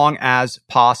as long as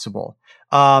possible.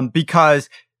 Because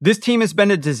this team has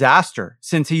been a disaster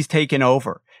since he's taken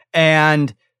over,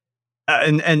 and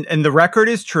the record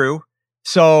is true.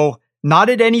 So not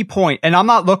at any point, and I'm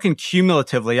not looking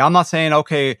cumulatively. I'm not saying,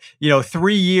 okay,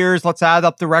 3 years, let's add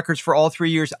up the records for all 3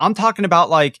 years. I'm talking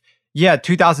about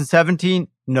 2017,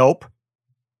 nope.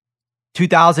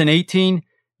 2018,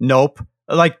 nope.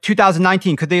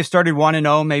 2019, could they have started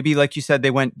 1-0? Maybe, like you said,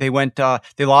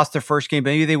 they lost their first game.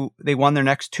 Maybe they won their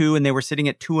next 2 and they were sitting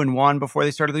at 2-1 before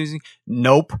they started losing.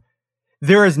 Nope.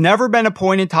 There has never been a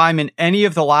point in time in any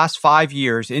of the last 5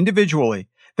 years individually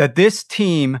that this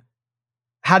team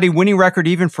had a winning record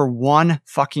even for 1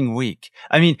 fucking week.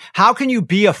 I mean, how can you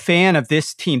be a fan of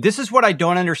this team? This is what I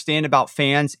don't understand about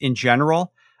fans in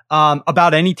general.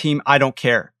 About any team, I don't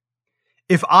care.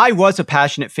 If I was a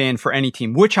passionate fan for any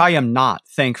team, which I am not,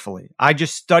 thankfully, I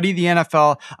just study the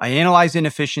NFL. I analyze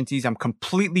inefficiencies. I'm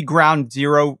completely ground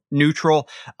zero neutral.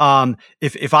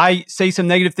 If I say some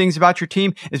negative things about your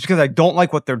team, it's because I don't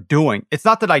like what they're doing. It's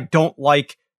not that I don't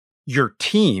like your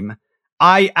team.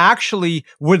 I actually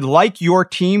would like your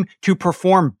team to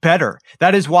perform better.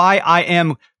 That is why I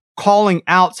am calling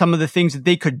out some of the things that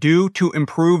they could do to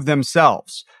improve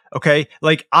themselves. Okay.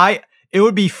 It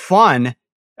would be fun.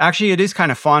 Actually, it is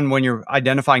kind of fun when you're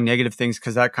identifying negative things,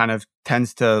 because that kind of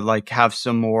tends to have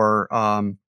some more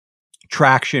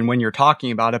traction when you're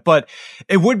talking about it. But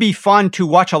it would be fun to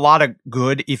watch a lot of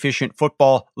good, efficient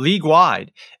football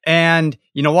league-wide. And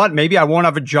you know what? Maybe I won't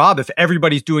have a job if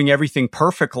everybody's doing everything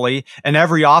perfectly and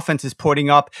every offense is putting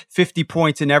up 50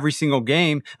 points in every single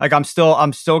game. Like I'm still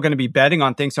going to be betting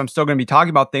on things. So I'm still going to be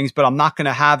talking about things, but I'm not going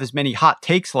to have as many hot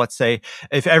takes, let's say,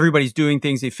 if everybody's doing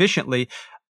things efficiently.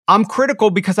 I'm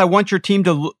critical because I want your team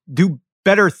to do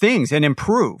better things and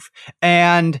improve.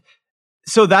 And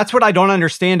so that's what I don't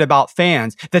understand about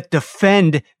fans that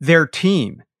defend their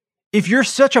team. If you're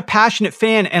such a passionate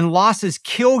fan and losses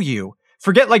kill you,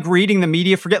 forget like reading the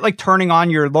media, forget like turning on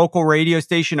your local radio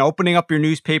station, opening up your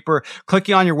newspaper,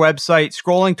 clicking on your website,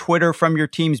 scrolling Twitter from your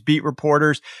team's beat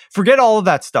reporters. Forget all of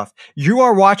that stuff. You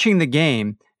are watching the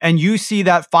game and you see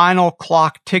that final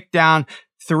clock tick down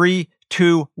 3,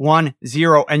 2, 1,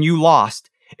 0, and you lost.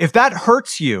 If that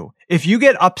hurts you, if you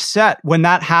get upset when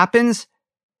that happens,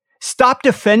 stop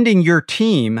defending your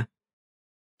team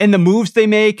and the moves they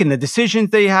make and the decisions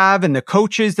they have and the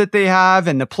coaches that they have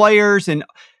and the players. And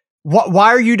why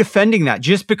are you defending that?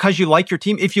 Just because you like your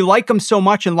team? If you like them so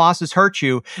much and losses hurt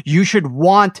you, you should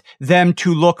want them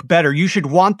to look better. You should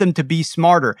want them to be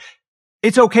smarter.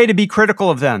 It's okay to be critical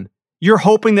of them. You're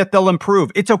hoping that they'll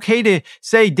improve. It's okay to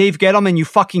say, Dave Gettleman, you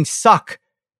fucking suck.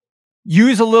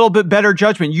 Use a little bit better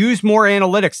judgment. Use more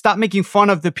analytics. Stop making fun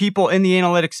of the people in the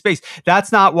analytics space.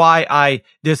 That's not why I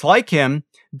dislike him,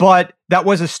 but that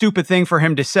was a stupid thing for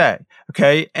him to say.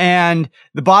 Okay. And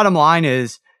the bottom line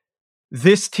is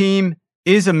this team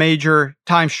is a major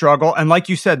time struggle. And like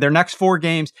you said, their next 4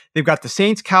 games, they've got the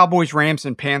Saints, Cowboys, Rams,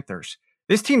 and Panthers.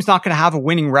 This team's not going to have a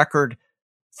winning record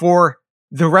for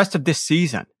the rest of this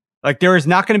season. Like there is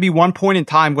not going to be one point in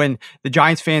time when the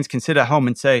Giants fans can sit at home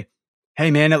and say, hey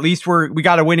man, at least we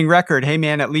got a winning record. Hey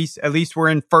man, at least we're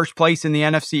in first place in the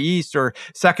NFC East or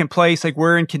second place. Like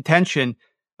we're in contention.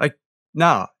 Like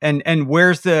no. And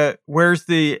where's the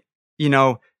you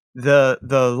know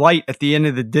the light at the end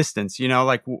of the distance? You know,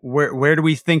 like where do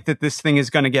we think that this thing is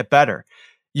going to get better?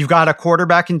 You've got a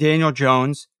quarterback in Daniel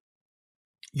Jones.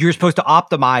 You're supposed to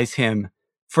optimize him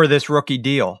for this rookie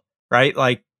deal, right?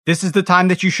 Like this is the time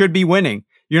that you should be winning.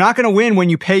 You're not going to win when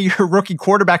you pay your rookie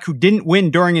quarterback who didn't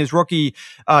win during his rookie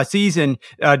season,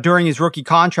 during his rookie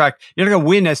contract. You're not going to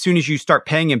win as soon as you start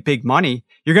paying him big money.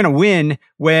 You're going to win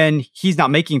when he's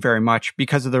not making very much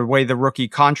because of the way the rookie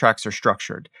contracts are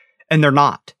structured. And they're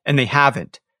not, and they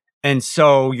haven't. And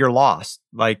so you're lost.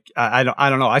 Like, I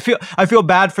don't know. I feel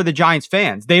bad for the Giants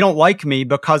fans. They don't like me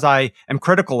because I am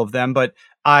critical of them, but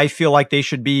I feel like they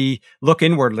should look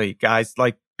inwardly, guys.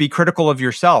 Like, be critical of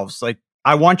yourselves. Like,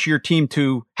 I want your team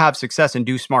to have success and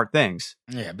do smart things.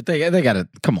 Yeah, but they got to,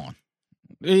 come on.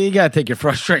 You got to take your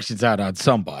frustrations out on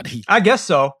somebody. I guess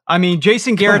so. I mean,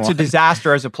 Jason Garrett's a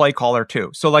disaster as a play caller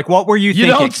too. So like, what were you thinking?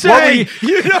 You don't say.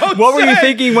 What were you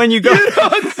thinking when you go? You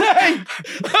don't say.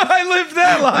 I lived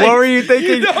that life. What were you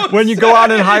thinking when you go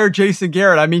out and hire Jason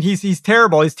Garrett? I mean, he's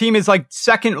terrible. His team is like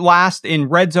second last in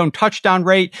red zone touchdown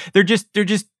rate. They're just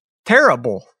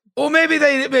terrible. Well, maybe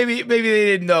they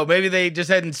didn't know. Maybe they just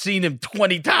hadn't seen him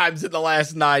 20 times in the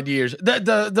last 9 years.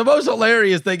 The most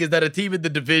hilarious thing is that a team in the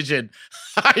division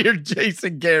hired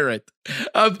Jason Garrett.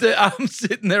 I'm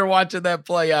sitting there watching that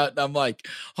play out, and I'm like,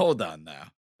 hold on now.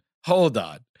 Hold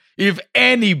on. If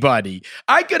anybody,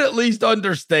 I could at least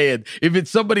understand if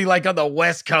it's somebody like on the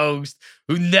West Coast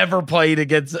who never played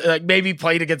against, maybe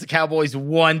played against the Cowboys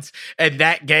once, and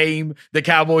that game, the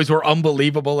Cowboys were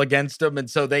unbelievable against them, and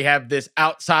so they have this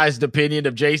outsized opinion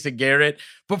of Jason Garrett.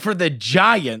 But for the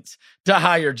Giants to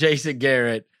hire Jason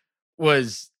Garrett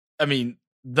was, I mean,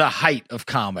 the height of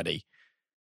comedy.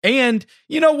 And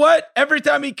you know what? Every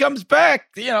time he comes back,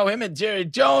 you know, him and Jerry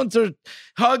Jones are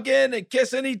hugging and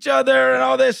kissing each other and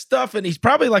all this stuff. And he's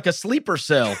probably like a sleeper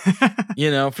cell, you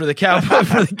know, for the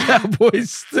Cowboys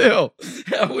still.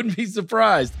 I wouldn't be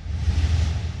surprised.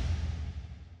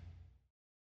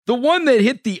 The one that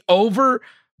hit the over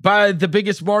by the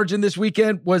biggest margin this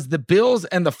weekend was the Bills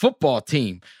and the football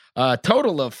team. A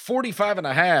total of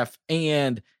 45.5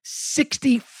 and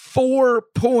 64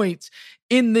 points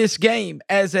in this game.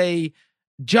 As a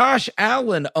Josh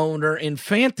Allen owner in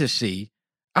fantasy,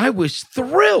 I was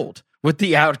thrilled with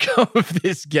the outcome of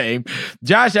this game.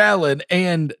 Josh Allen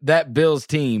and that Bills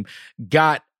team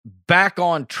got back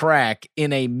on track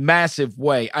in a massive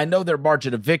way. I know their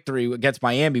margin of victory against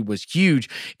Miami was huge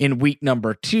in week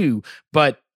number 2,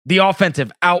 but the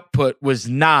offensive output was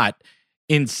not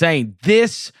insane.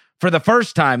 This, for the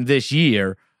first time this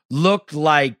year, looked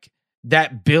like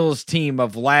that Bills team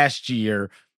of last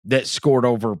year that scored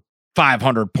over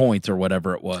 500 points or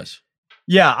whatever it was.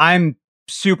 Yeah, I'm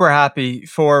super happy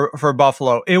for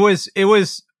Buffalo. It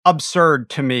was absurd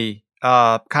to me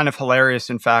kind of hilarious.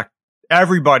 In fact,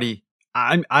 everybody,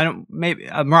 I'm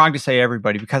wrong to say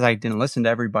everybody because I didn't listen to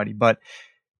everybody, but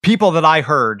people that I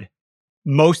heard,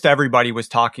 most everybody was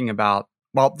talking about,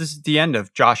 well, this is the end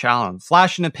of Josh Allen.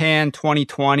 Flash in the pan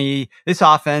 2020. This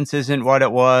offense isn't what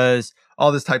it was,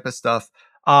 all this type of stuff.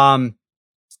 I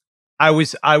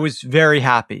was very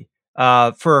happy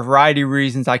for a variety of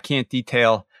reasons I can't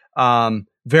detail.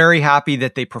 Very happy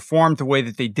that they performed the way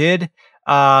that they did,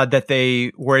 that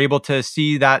they were able to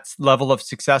see that level of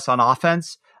success on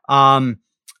offense. I'm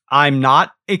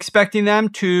not expecting them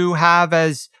to have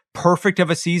as perfect of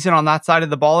a season on that side of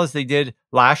the ball as they did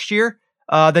last year.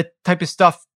 That type of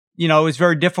stuff, is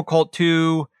very difficult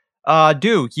to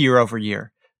do year over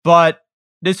year. But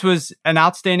this was an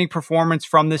outstanding performance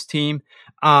from this team.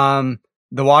 The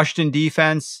Washington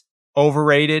defense,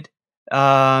 overrated.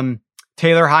 Taylor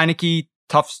Heinicke,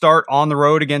 tough start on the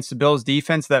road against the Bills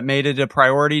defense that made it a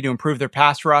priority to improve their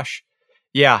pass rush.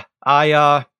 Yeah,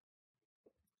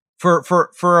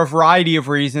 for a variety of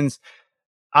reasons,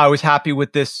 I was happy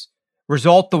with this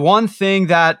result. The one thing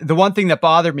that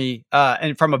bothered me,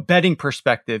 and from a betting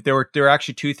perspective, there were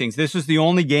actually two things. This was the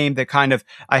only game that kind of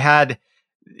I had.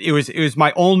 It was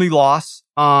my only loss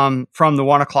from the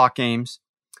 1:00 games,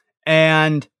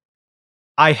 and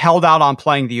I held out on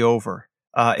playing the over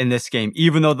in this game,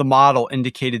 even though the model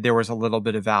indicated there was a little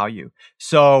bit of value.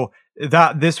 So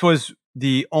this was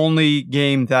the only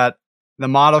game that the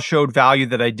model showed value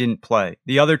that I didn't play.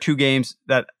 The other two games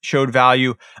that showed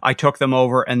value, I took them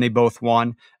over and they both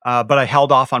won. But I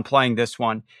held off on playing this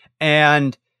one.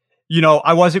 And,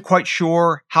 I wasn't quite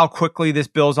sure how quickly this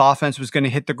Bills offense was going to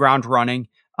hit the ground running.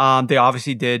 They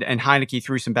obviously did. And Heinicke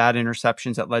threw some bad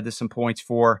interceptions that led to some points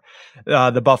for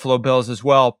the Buffalo Bills as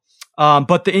well.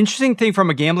 But the interesting thing from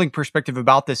a gambling perspective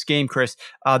about this game, Chris,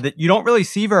 that you don't really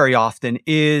see very often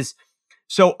is,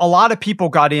 so a lot of people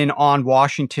got in on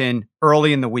Washington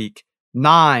early in the week,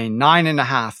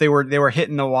 9.5. They were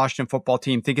hitting the Washington football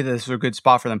team, thinking that this was a good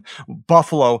spot for them.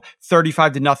 Buffalo,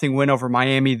 35-0 win over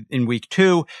Miami in week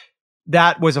 2.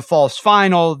 That was a false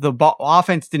final. The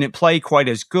offense didn't play quite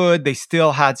as good. They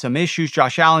still had some issues.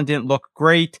 Josh Allen didn't look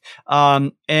great.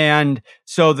 And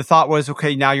so the thought was,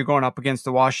 okay, now you're going up against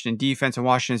the Washington defense, and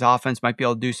Washington's offense might be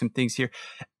able to do some things here.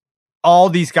 All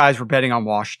these guys were betting on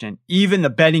Washington, even the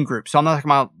betting groups. So I'm not talking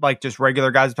about like just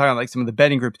regular guys. I'm talking about like some of the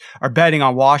betting groups are betting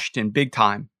on Washington big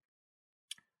time.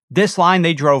 This line,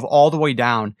 they drove all the way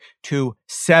down to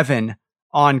 7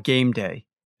 on game day.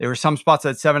 There were some spots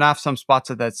at 7.5, some spots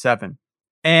at that 7.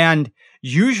 And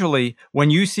usually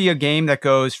when you see a game that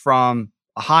goes from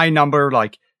a high number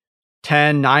like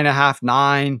 10, 9.5,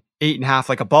 9, 8.5,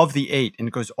 like above the 8, and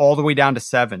it goes all the way down to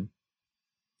 7,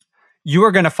 you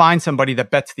are going to find somebody that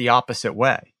bets the opposite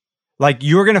way. Like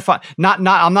you're going to find, I'm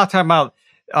not talking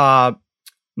about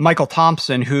Michael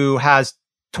Thompson, who has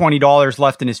 $20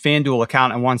 left in his FanDuel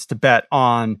account and wants to bet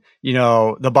on,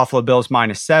 the Buffalo Bills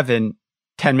 -7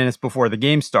 10 minutes before the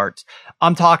game starts.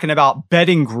 I'm talking about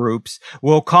betting groups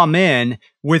will come in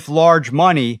with large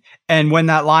money, and when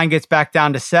that line gets back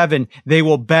down to 7, they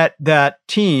will bet that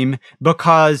team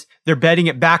because they're betting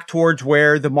it back towards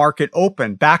where the market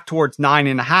opened, back towards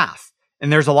 9.5.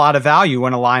 And there's a lot of value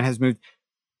when a line has moved.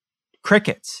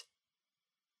 Crickets.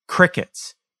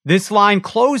 This line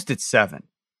closed at 7.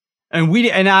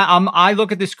 And I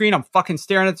look at the screen. I'm fucking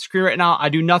staring at the screen right now. I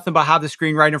do nothing but have the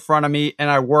screen right in front of me, and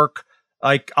I work.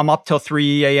 Like I'm up till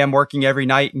 3 a.m. working every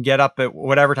night and get up at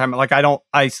whatever time. Like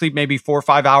I sleep maybe 4 or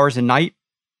 5 hours a night.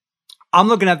 I'm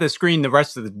looking at the screen the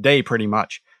rest of the day pretty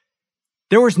much.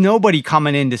 There was nobody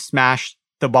coming in to smash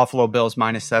the Buffalo Bills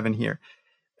 -7 here.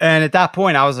 And at that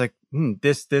point I was like,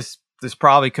 this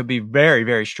probably could be very,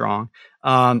 very strong.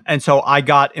 And so I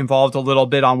got involved a little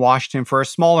bit on Washington for a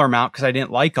smaller amount because I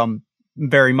didn't like them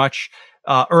very much.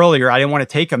 Earlier, I didn't want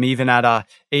to take them even at a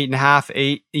 8.5,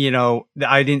 8.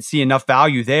 I didn't see enough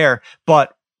value there.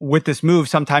 But with this move,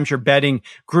 sometimes you're betting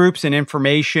groups and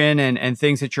information and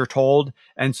things that you're told.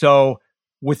 And so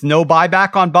with no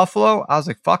buyback on Buffalo, I was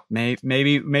like, fuck,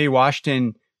 maybe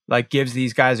Washington like gives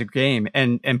these guys a game.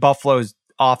 And Buffalo's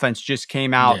offense just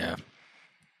came out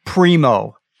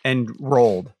primo and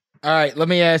rolled. All right, let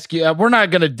me ask you. We're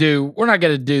not gonna do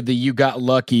the you got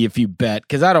lucky if you bet,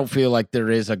 because I don't feel like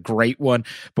there is a great one.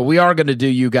 But we are gonna do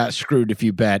you got screwed if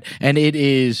you bet, and it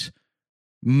is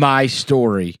my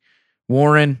story.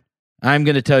 Warren, I'm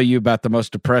gonna tell you about the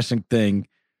most depressing thing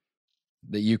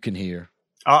that you can hear.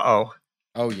 Uh-oh.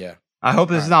 Oh yeah. I hope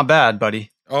this is not bad, buddy.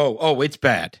 Oh, it's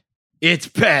bad. It's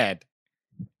bad.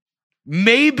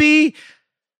 Maybe.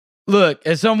 Look,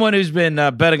 as someone who's been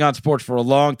betting on sports for a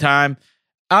long time,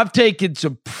 I've taken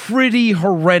some pretty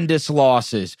horrendous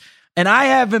losses And I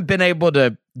haven't been able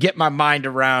to get my mind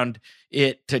around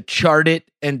it to chart it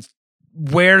and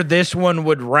where this one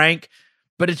would rank,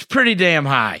 but it's pretty damn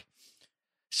high.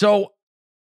 So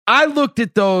I looked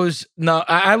at those. No,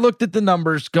 I looked at the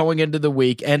numbers going into the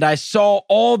week, and I saw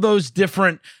all those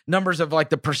different numbers of like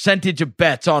the percentage of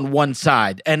bets on one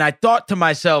side. And I thought to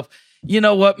myself, you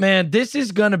know what, man, this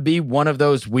is going to be one of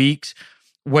those weeks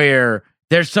where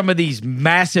there's some of these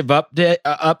massive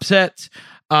upsets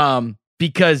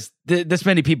because this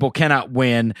many people cannot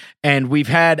win, and we've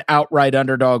had outright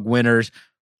underdog winners.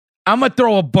 I'm going to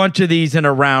throw a bunch of these in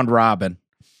a round robin.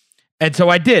 And so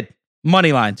I did.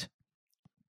 Money lines.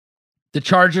 The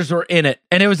Chargers were in it.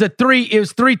 And it was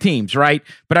three teams, right?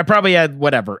 But I probably had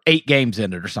 8 games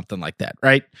in it or something like that,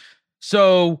 right?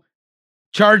 So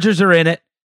Chargers are in it.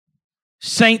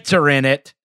 Saints are in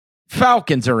it.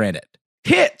 Falcons are in it.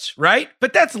 Hits, right?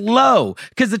 But that's low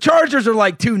because the Chargers are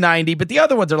like 290, but the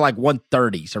other ones are like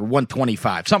 130s or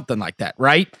 125, something like that,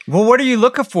 right? Well, what are you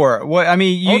looking for? What I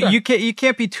mean, you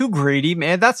can't be too greedy,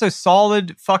 man. That's a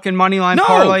solid fucking money line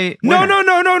parlay. No. It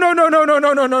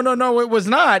was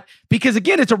not, because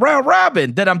again, it's a round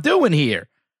robin that I'm doing here.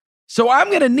 So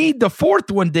I'm gonna need the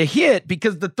fourth one to hit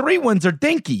because the 3 ones are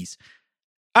dinkies.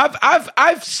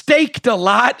 I've staked a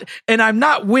lot and I'm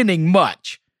not winning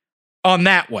much on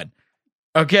that one.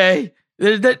 Okay.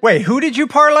 Wait, who did you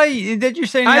parlay? Did you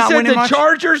say I said the much?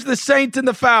 Chargers, the Saints, and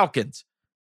the Falcons.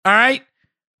 All right,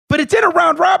 but it's in a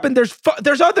round robin.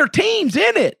 There's other teams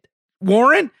in it,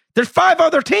 Warren. There's 5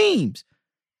 other teams.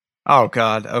 Oh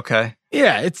God. Okay.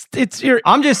 Yeah, it's your.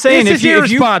 I'm just saying, if you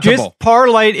just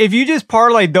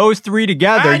parlay those 3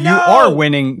 together, you are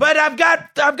winning. But I've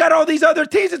got all these other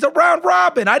teams. It's a round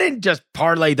robin. I didn't just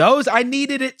parlay those. I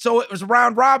needed it so it was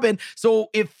round robin. So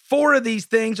if 4 of these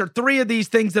things or 3 of these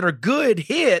things that are good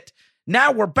hit,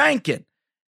 now we're banking.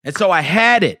 And so I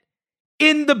had it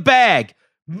in the bag.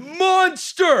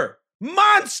 Monster,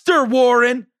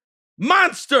 Warren,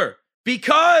 monster.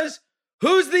 Because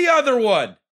who's the other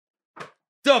one?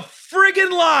 The friggin'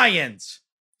 Lions.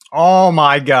 Oh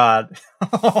my God.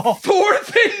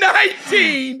 4th and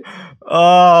 19.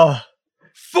 Oh.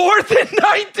 4th and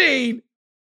 19.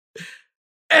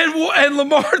 And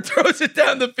Lamar throws it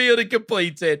down the field and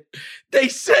completes it. They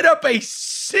set up a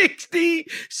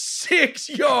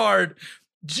 66-yard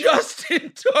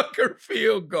Justin Tucker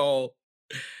field goal.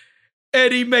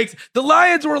 And he makes, the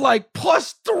Lions were like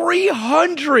plus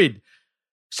 300.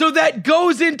 So that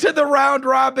goes into the round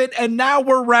robin, and now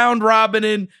we're round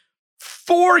robining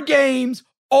 4 games,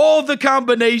 all the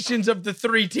combinations of the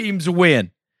 3 teams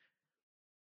win.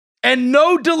 And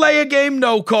no delay a game,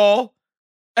 no call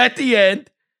at the end.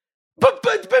 But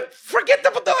forget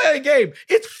the delay a game.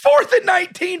 It's 4th and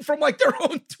 19 from like their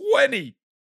own 20.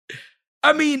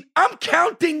 I mean, I'm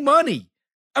counting money.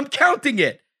 I'm counting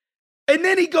it. And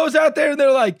then he goes out there and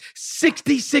they're like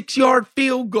 66-yard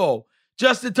field goal.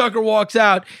 Justin Tucker walks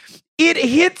out. It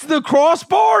hits the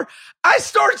crossbar. I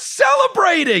start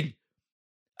celebrating.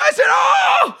 I said,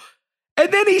 oh!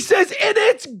 And then he says, and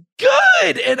it's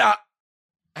good. And I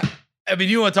mean,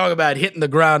 you want to talk about hitting the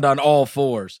ground on all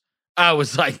 4s. I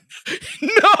was like,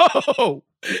 no.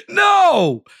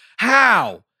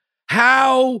 How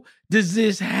does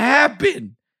this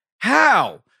happen?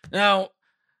 How? Now,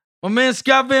 my man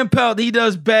Scott Van Pelt, he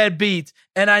does bad beats.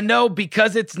 And I know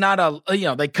because it's not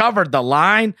they covered the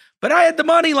line, but I had the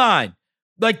money line.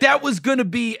 Like that was going to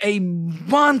be a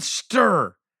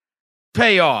monster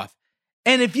payoff.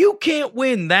 And if you can't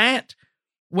win that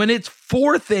when it's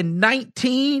 4th and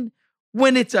 19,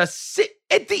 when it's at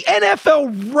the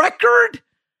NFL record,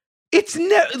 it's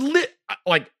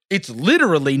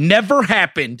literally never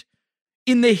happened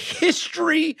in the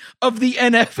history of the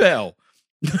NFL.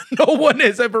 No one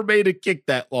has ever made a kick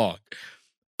that long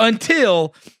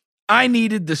until I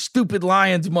needed the stupid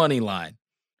Lions money line.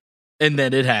 And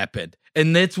then it happened.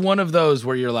 And it's one of those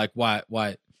where you're like, why,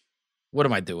 what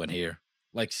am I doing here?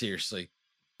 Like, seriously,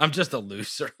 I'm just a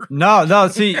loser. No.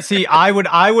 See, I would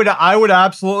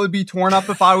absolutely be torn up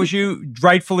if I was you,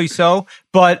 rightfully so.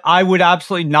 But I would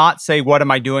absolutely not say, what am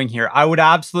I doing here? I would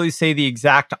absolutely say the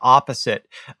exact opposite.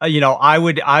 I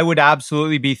would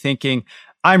absolutely be thinking,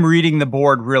 I'm reading the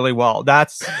board really well.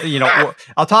 That's,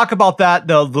 I'll talk about that,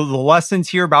 the lessons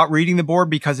here about reading the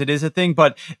board, because it is a thing.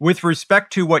 But with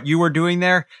respect to what you were doing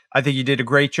there, I think you did a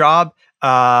great job.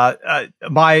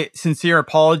 My sincere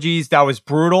apologies. That was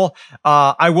brutal.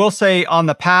 I will say on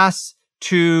the pass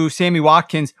to Sammy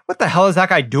Watkins, what the hell is that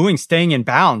guy doing staying in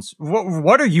bounds?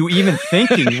 What are you even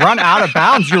thinking? Run out of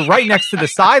bounds. You're right next to the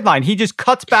sideline. He just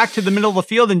cuts back to the middle of the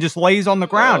field and just lays on the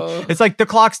ground. It's like the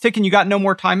clock's ticking. You got no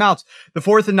more timeouts. The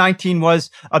 4th and 19 was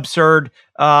absurd.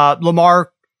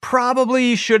 Lamar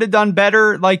probably should have done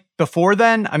better like before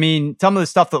then. I mean, some of the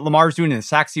stuff that Lamar's doing in the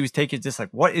sacks he was taking is just like,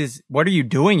 what are you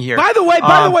doing here? By the way,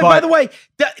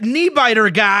 the knee biter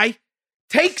guy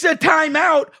takes a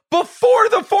timeout before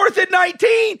the 4th and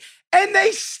 19, and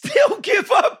they still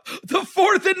give up the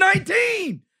 4th and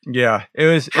 19. Yeah, that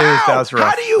was rough.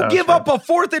 How do you give up a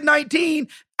 4th and 19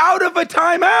 out of a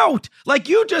timeout? Like,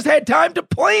 you just had time to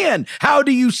plan. How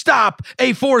do you stop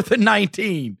a 4th and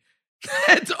 19?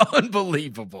 That's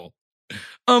unbelievable.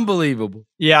 Unbelievable.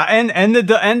 Yeah, and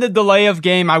the delay of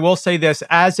game, I will say this,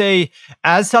 as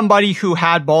somebody who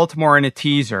had Baltimore in a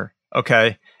teaser,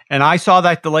 okay, and I saw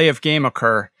that delay of game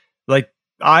occur, like,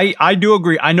 I do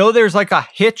agree. I know there's like a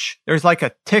hitch, there's like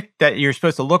a tick that you're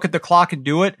supposed to look at the clock and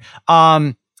do it.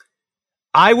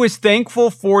 I was thankful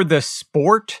for the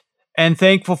sport and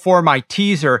thankful for my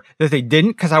teaser that they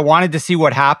didn't, because I wanted to see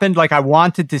what happened. Like, I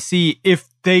wanted to see if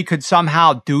they could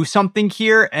somehow do something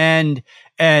here and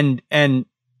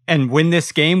win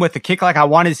this game with the kick. Like, I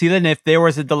wanted to see that. And if there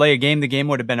was a delay of game, the game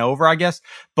would have been over, I guess.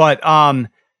 But I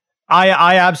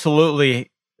absolutely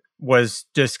was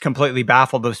just completely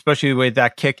baffled, especially the way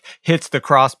that kick hits the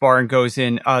crossbar and goes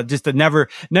in. Just a never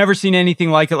seen anything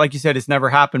like it. Like you said, it's never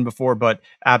happened before, but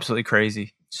absolutely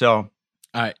crazy. So,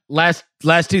 all right, last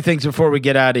two things before we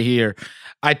get out of here.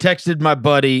 I texted my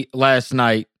buddy last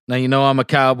night. Now, you know I'm a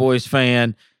Cowboys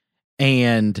fan,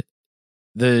 and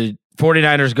the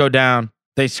 49ers go down.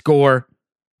 They score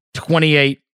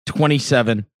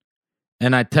 28-27.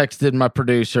 And I texted my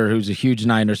producer, who's a huge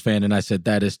Niners fan, and I said,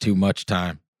 that is too much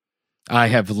time. I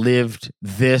have lived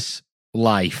this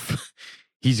life.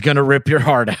 He's going to rip your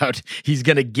heart out. He's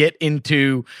going to get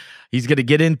into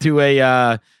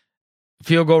a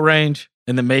field goal range,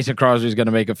 and then Mason Crosby is going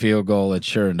to make a field goal. And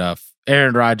sure enough,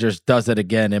 Aaron Rodgers does it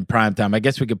again in primetime. I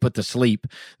guess we could put to sleep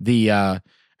the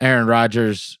Aaron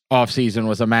Rodgers offseason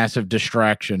was a massive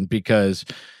distraction, because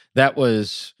that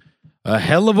was a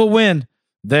hell of a win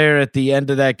there at the end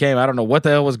of that game. I don't know what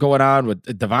the hell was going on with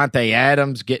Davante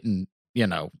Adams getting,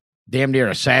 damn near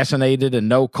assassinated and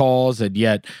no calls, and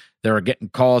yet they were getting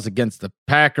calls against the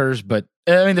Packers. But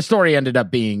I mean, the story ended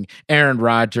up being Aaron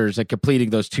Rodgers and completing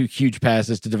those two huge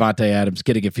passes to Davante Adams,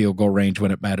 getting a field goal range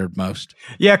when it mattered most.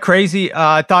 Yeah, crazy.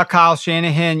 I thought Kyle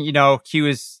Shanahan, he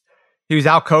was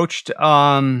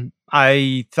outcoached.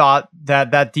 I thought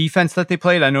that defense that they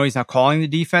played, I know he's not calling the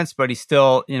defense, but he's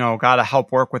still, got to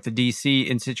help work with the DC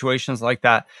in situations like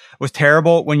that, was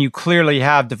terrible when you clearly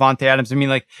have Davante Adams. I mean,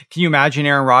 like, can you imagine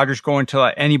Aaron Rodgers going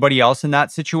to anybody else in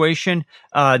that situation,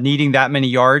 needing that many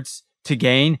yards to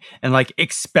gain and like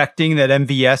expecting that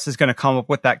MVS is going to come up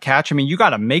with that catch? I mean, you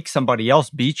got to make somebody else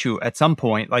beat you at some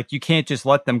point. Like, you can't just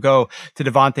let them go to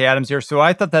Davante Adams here. So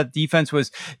I thought that defense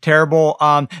was terrible.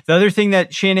 The other thing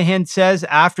that Shanahan says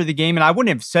after the game, and I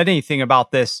wouldn't have said anything about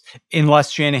this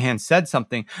unless Shanahan said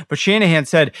something, but Shanahan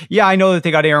said, yeah, I know that they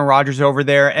got Aaron Rodgers over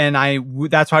there, and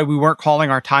that's why we weren't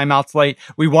calling our timeouts late.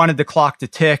 We wanted the clock to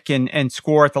tick and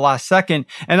score at the last second.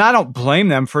 And I don't blame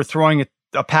them for throwing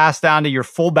a pass down to your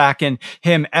fullback and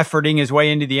him efforting his way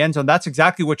into the end zone. That's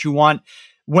exactly what you want.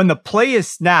 When the play is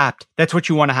snapped, that's what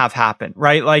you want to have happen,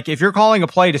 right? Like, if you're calling a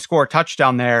play to score a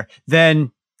touchdown there,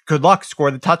 then good luck,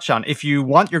 score the touchdown. If you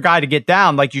want your guy to get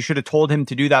down, like, you should have told him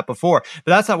to do that before.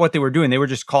 But that's not what they were doing. They were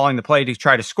just calling the play to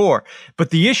try to score.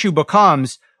 But the issue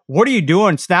becomes, what are you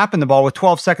doing snapping the ball with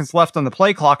 12 seconds left on the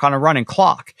play clock on a running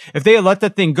clock? If they had let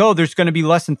that thing go, there's going to be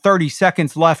less than 30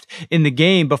 seconds left in the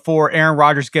game before Aaron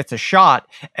Rodgers gets a shot.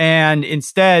 And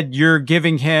instead, you're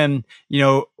giving him,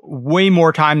 way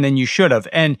more time than you should have.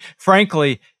 And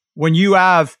frankly, when you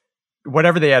have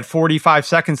whatever they had, 45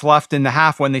 seconds left in the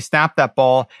half when they snapped that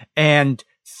ball, and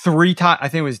I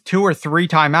think it was 2 or 3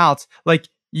 timeouts, like,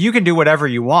 you can do whatever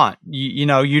you want. You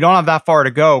don't have that far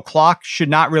to go. Clock should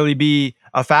not really be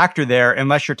a factor there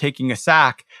unless you're taking a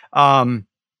sack.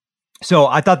 So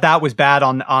I thought that was bad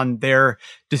on their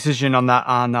decision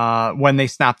on when they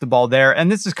snapped the ball there. And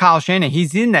this is Kyle Shanahan.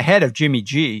 He's in the head of Jimmy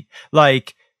G.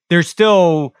 Like, there's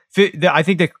still, I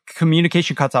think the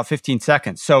communication cuts out 15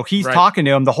 seconds. So he's talking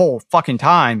to him the whole fucking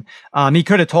time. He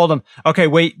could have told him, okay,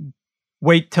 wait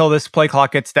till this play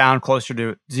clock gets down closer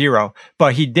to 0,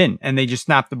 but he didn't. And they just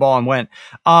snapped the ball and went.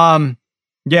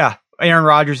 Yeah, Aaron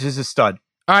Rodgers is a stud.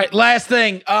 All right, last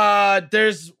thing.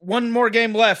 There's one more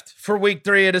game left for week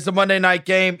 3. It is a Monday night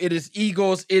game. It is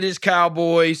Eagles. It is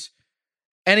Cowboys.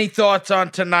 Any thoughts on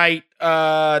tonight?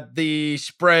 The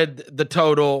spread, the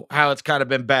total, how it's kind of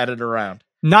been batted around?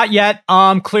 Not yet.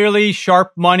 Clearly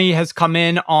sharp money has come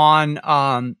in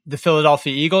on the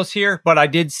Philadelphia Eagles here, but I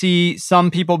did see some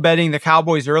people betting the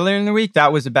Cowboys earlier in the week.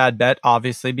 That was a bad bet,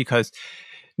 obviously, because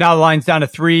Now the line's down to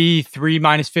 3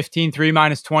 minus 15, 3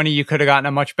 minus 20. You could have gotten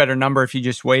a much better number if you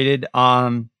just waited.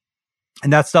 And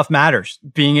that stuff matters.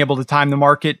 Being able to time the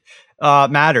market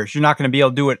matters. You're not going to be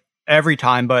able to do it every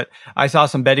time, but I saw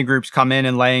some betting groups come in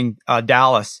and laying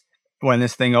Dallas when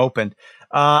this thing opened.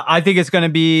 I think it's going to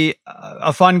be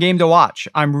a fun game to watch.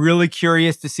 I'm really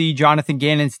curious to see Jonathan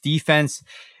Gannon's defense.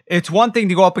 It's one thing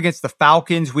to go up against the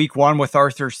Falcons week 1 with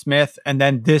Arthur Smith and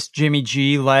then this Jimmy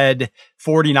G led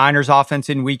 49ers offense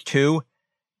in week 2.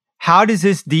 How does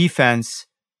this defense,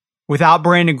 without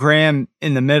Brandon Graham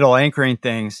in the middle anchoring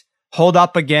things, hold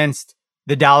up against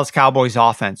the Dallas Cowboys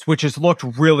offense, which has looked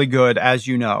really good, as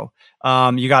you know?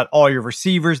 You got all your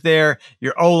receivers there.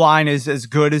 Your O-line is as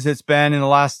good as it's been in the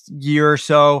last year or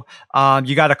so.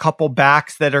 You got a couple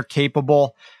backs that are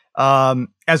capable.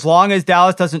 As long as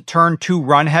Dallas doesn't turn too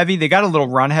run heavy, they got a little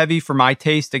run heavy for my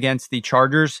taste against the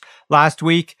Chargers last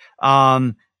week.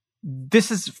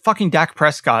 This is fucking Dak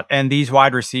Prescott and these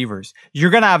wide receivers.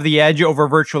 You're going to have the edge over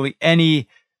virtually any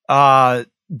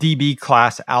DB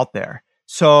class out there.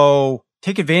 So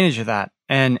take advantage of that.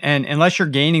 And unless you're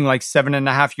gaining like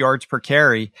 7.5 yards per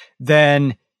carry,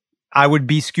 then I would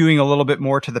be skewing a little bit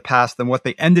more to the pass than what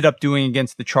they ended up doing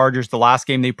against the Chargers the last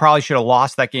game. They probably should have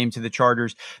lost that game to the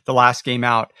Chargers the last game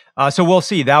out. So we'll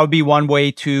see. That would be one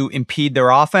way to impede their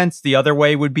offense. The other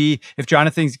way would be if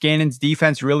Jonathan Gannon's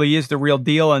defense really is the real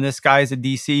deal and this guy is a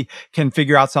DC, can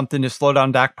figure out something to slow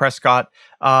down Dak Prescott.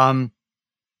 The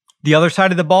other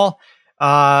side of the ball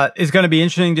is going to be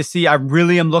interesting to see. I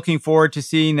really am looking forward to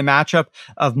seeing the matchup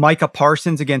of Micah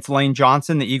Parsons against Lane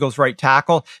Johnson, the Eagles' right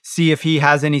tackle, see if he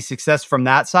has any success from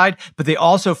that side. But they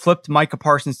also flipped Micah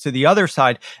Parsons to the other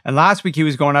side. And last week he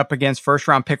was going up against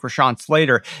first-round pick Rashawn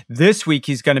Slater. This week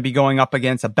he's going to be going up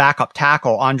against a backup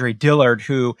tackle, Andre Dillard,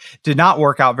 who did not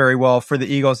work out very well for the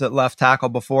Eagles at left tackle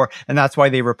before. And that's why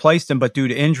they replaced him. But due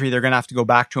to injury, they're going to have to go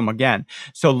back to him again.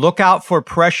 So look out for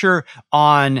pressure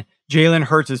on Jalen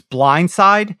Hurts' blind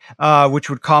side, which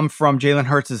would come from Jalen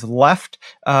Hurts' left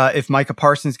if Micah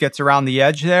Parsons gets around the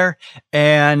edge there.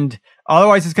 And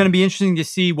otherwise, it's going to be interesting to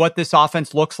see what this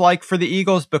offense looks like for the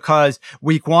Eagles because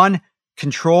week 1,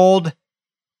 controlled,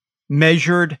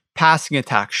 measured passing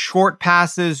attack, short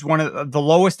passes, one of the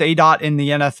lowest ADOT in the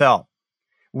NFL.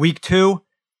 Week 2,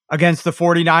 against the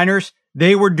 49ers,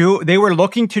 they were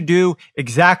looking to do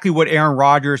exactly what Aaron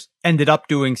Rodgers ended up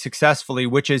doing successfully,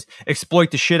 which is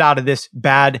exploit the shit out of this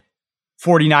bad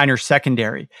 49ers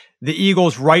secondary. The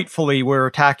Eagles rightfully were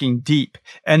attacking deep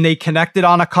and they connected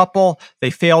on a couple.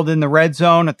 They failed in the red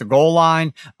zone at the goal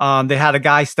line. They had a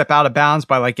guy step out of bounds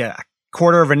by like a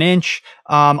quarter of an inch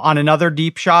on another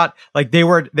deep shot. Like they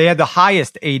had the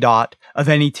highest ADOT of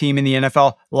any team in the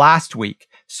NFL last week.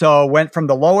 So went from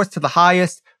the lowest to the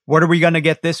highest. What are we going to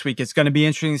get this week? It's going to be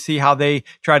interesting to see how they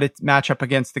try to match up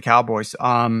against the Cowboys.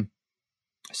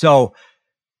 So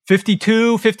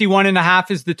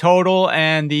 51.5 is the total,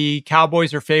 and the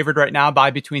Cowboys are favored right now by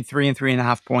between 3 and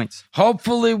 3.5 points.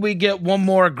 Hopefully we get one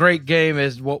more great game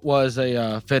as what was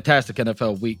a fantastic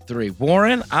NFL Week 3.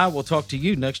 Warren, I will talk to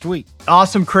you next week.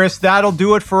 Awesome, Chris. That'll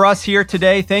do it for us here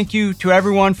today. Thank you to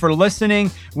everyone for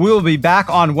listening. We will be back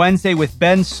on Wednesday with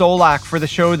Ben Solak for the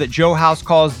show that Joe House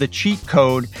calls The Cheat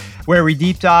Code, where we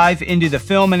deep dive into the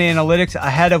film and analytics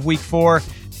ahead of Week 4.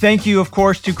 Thank you, of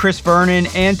course, to Chris Vernon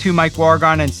and to Mike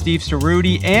Wargon and Steve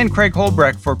Cerruti and Craig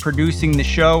Holbrecht for producing the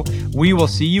show. We will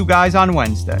see you guys on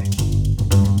Wednesday.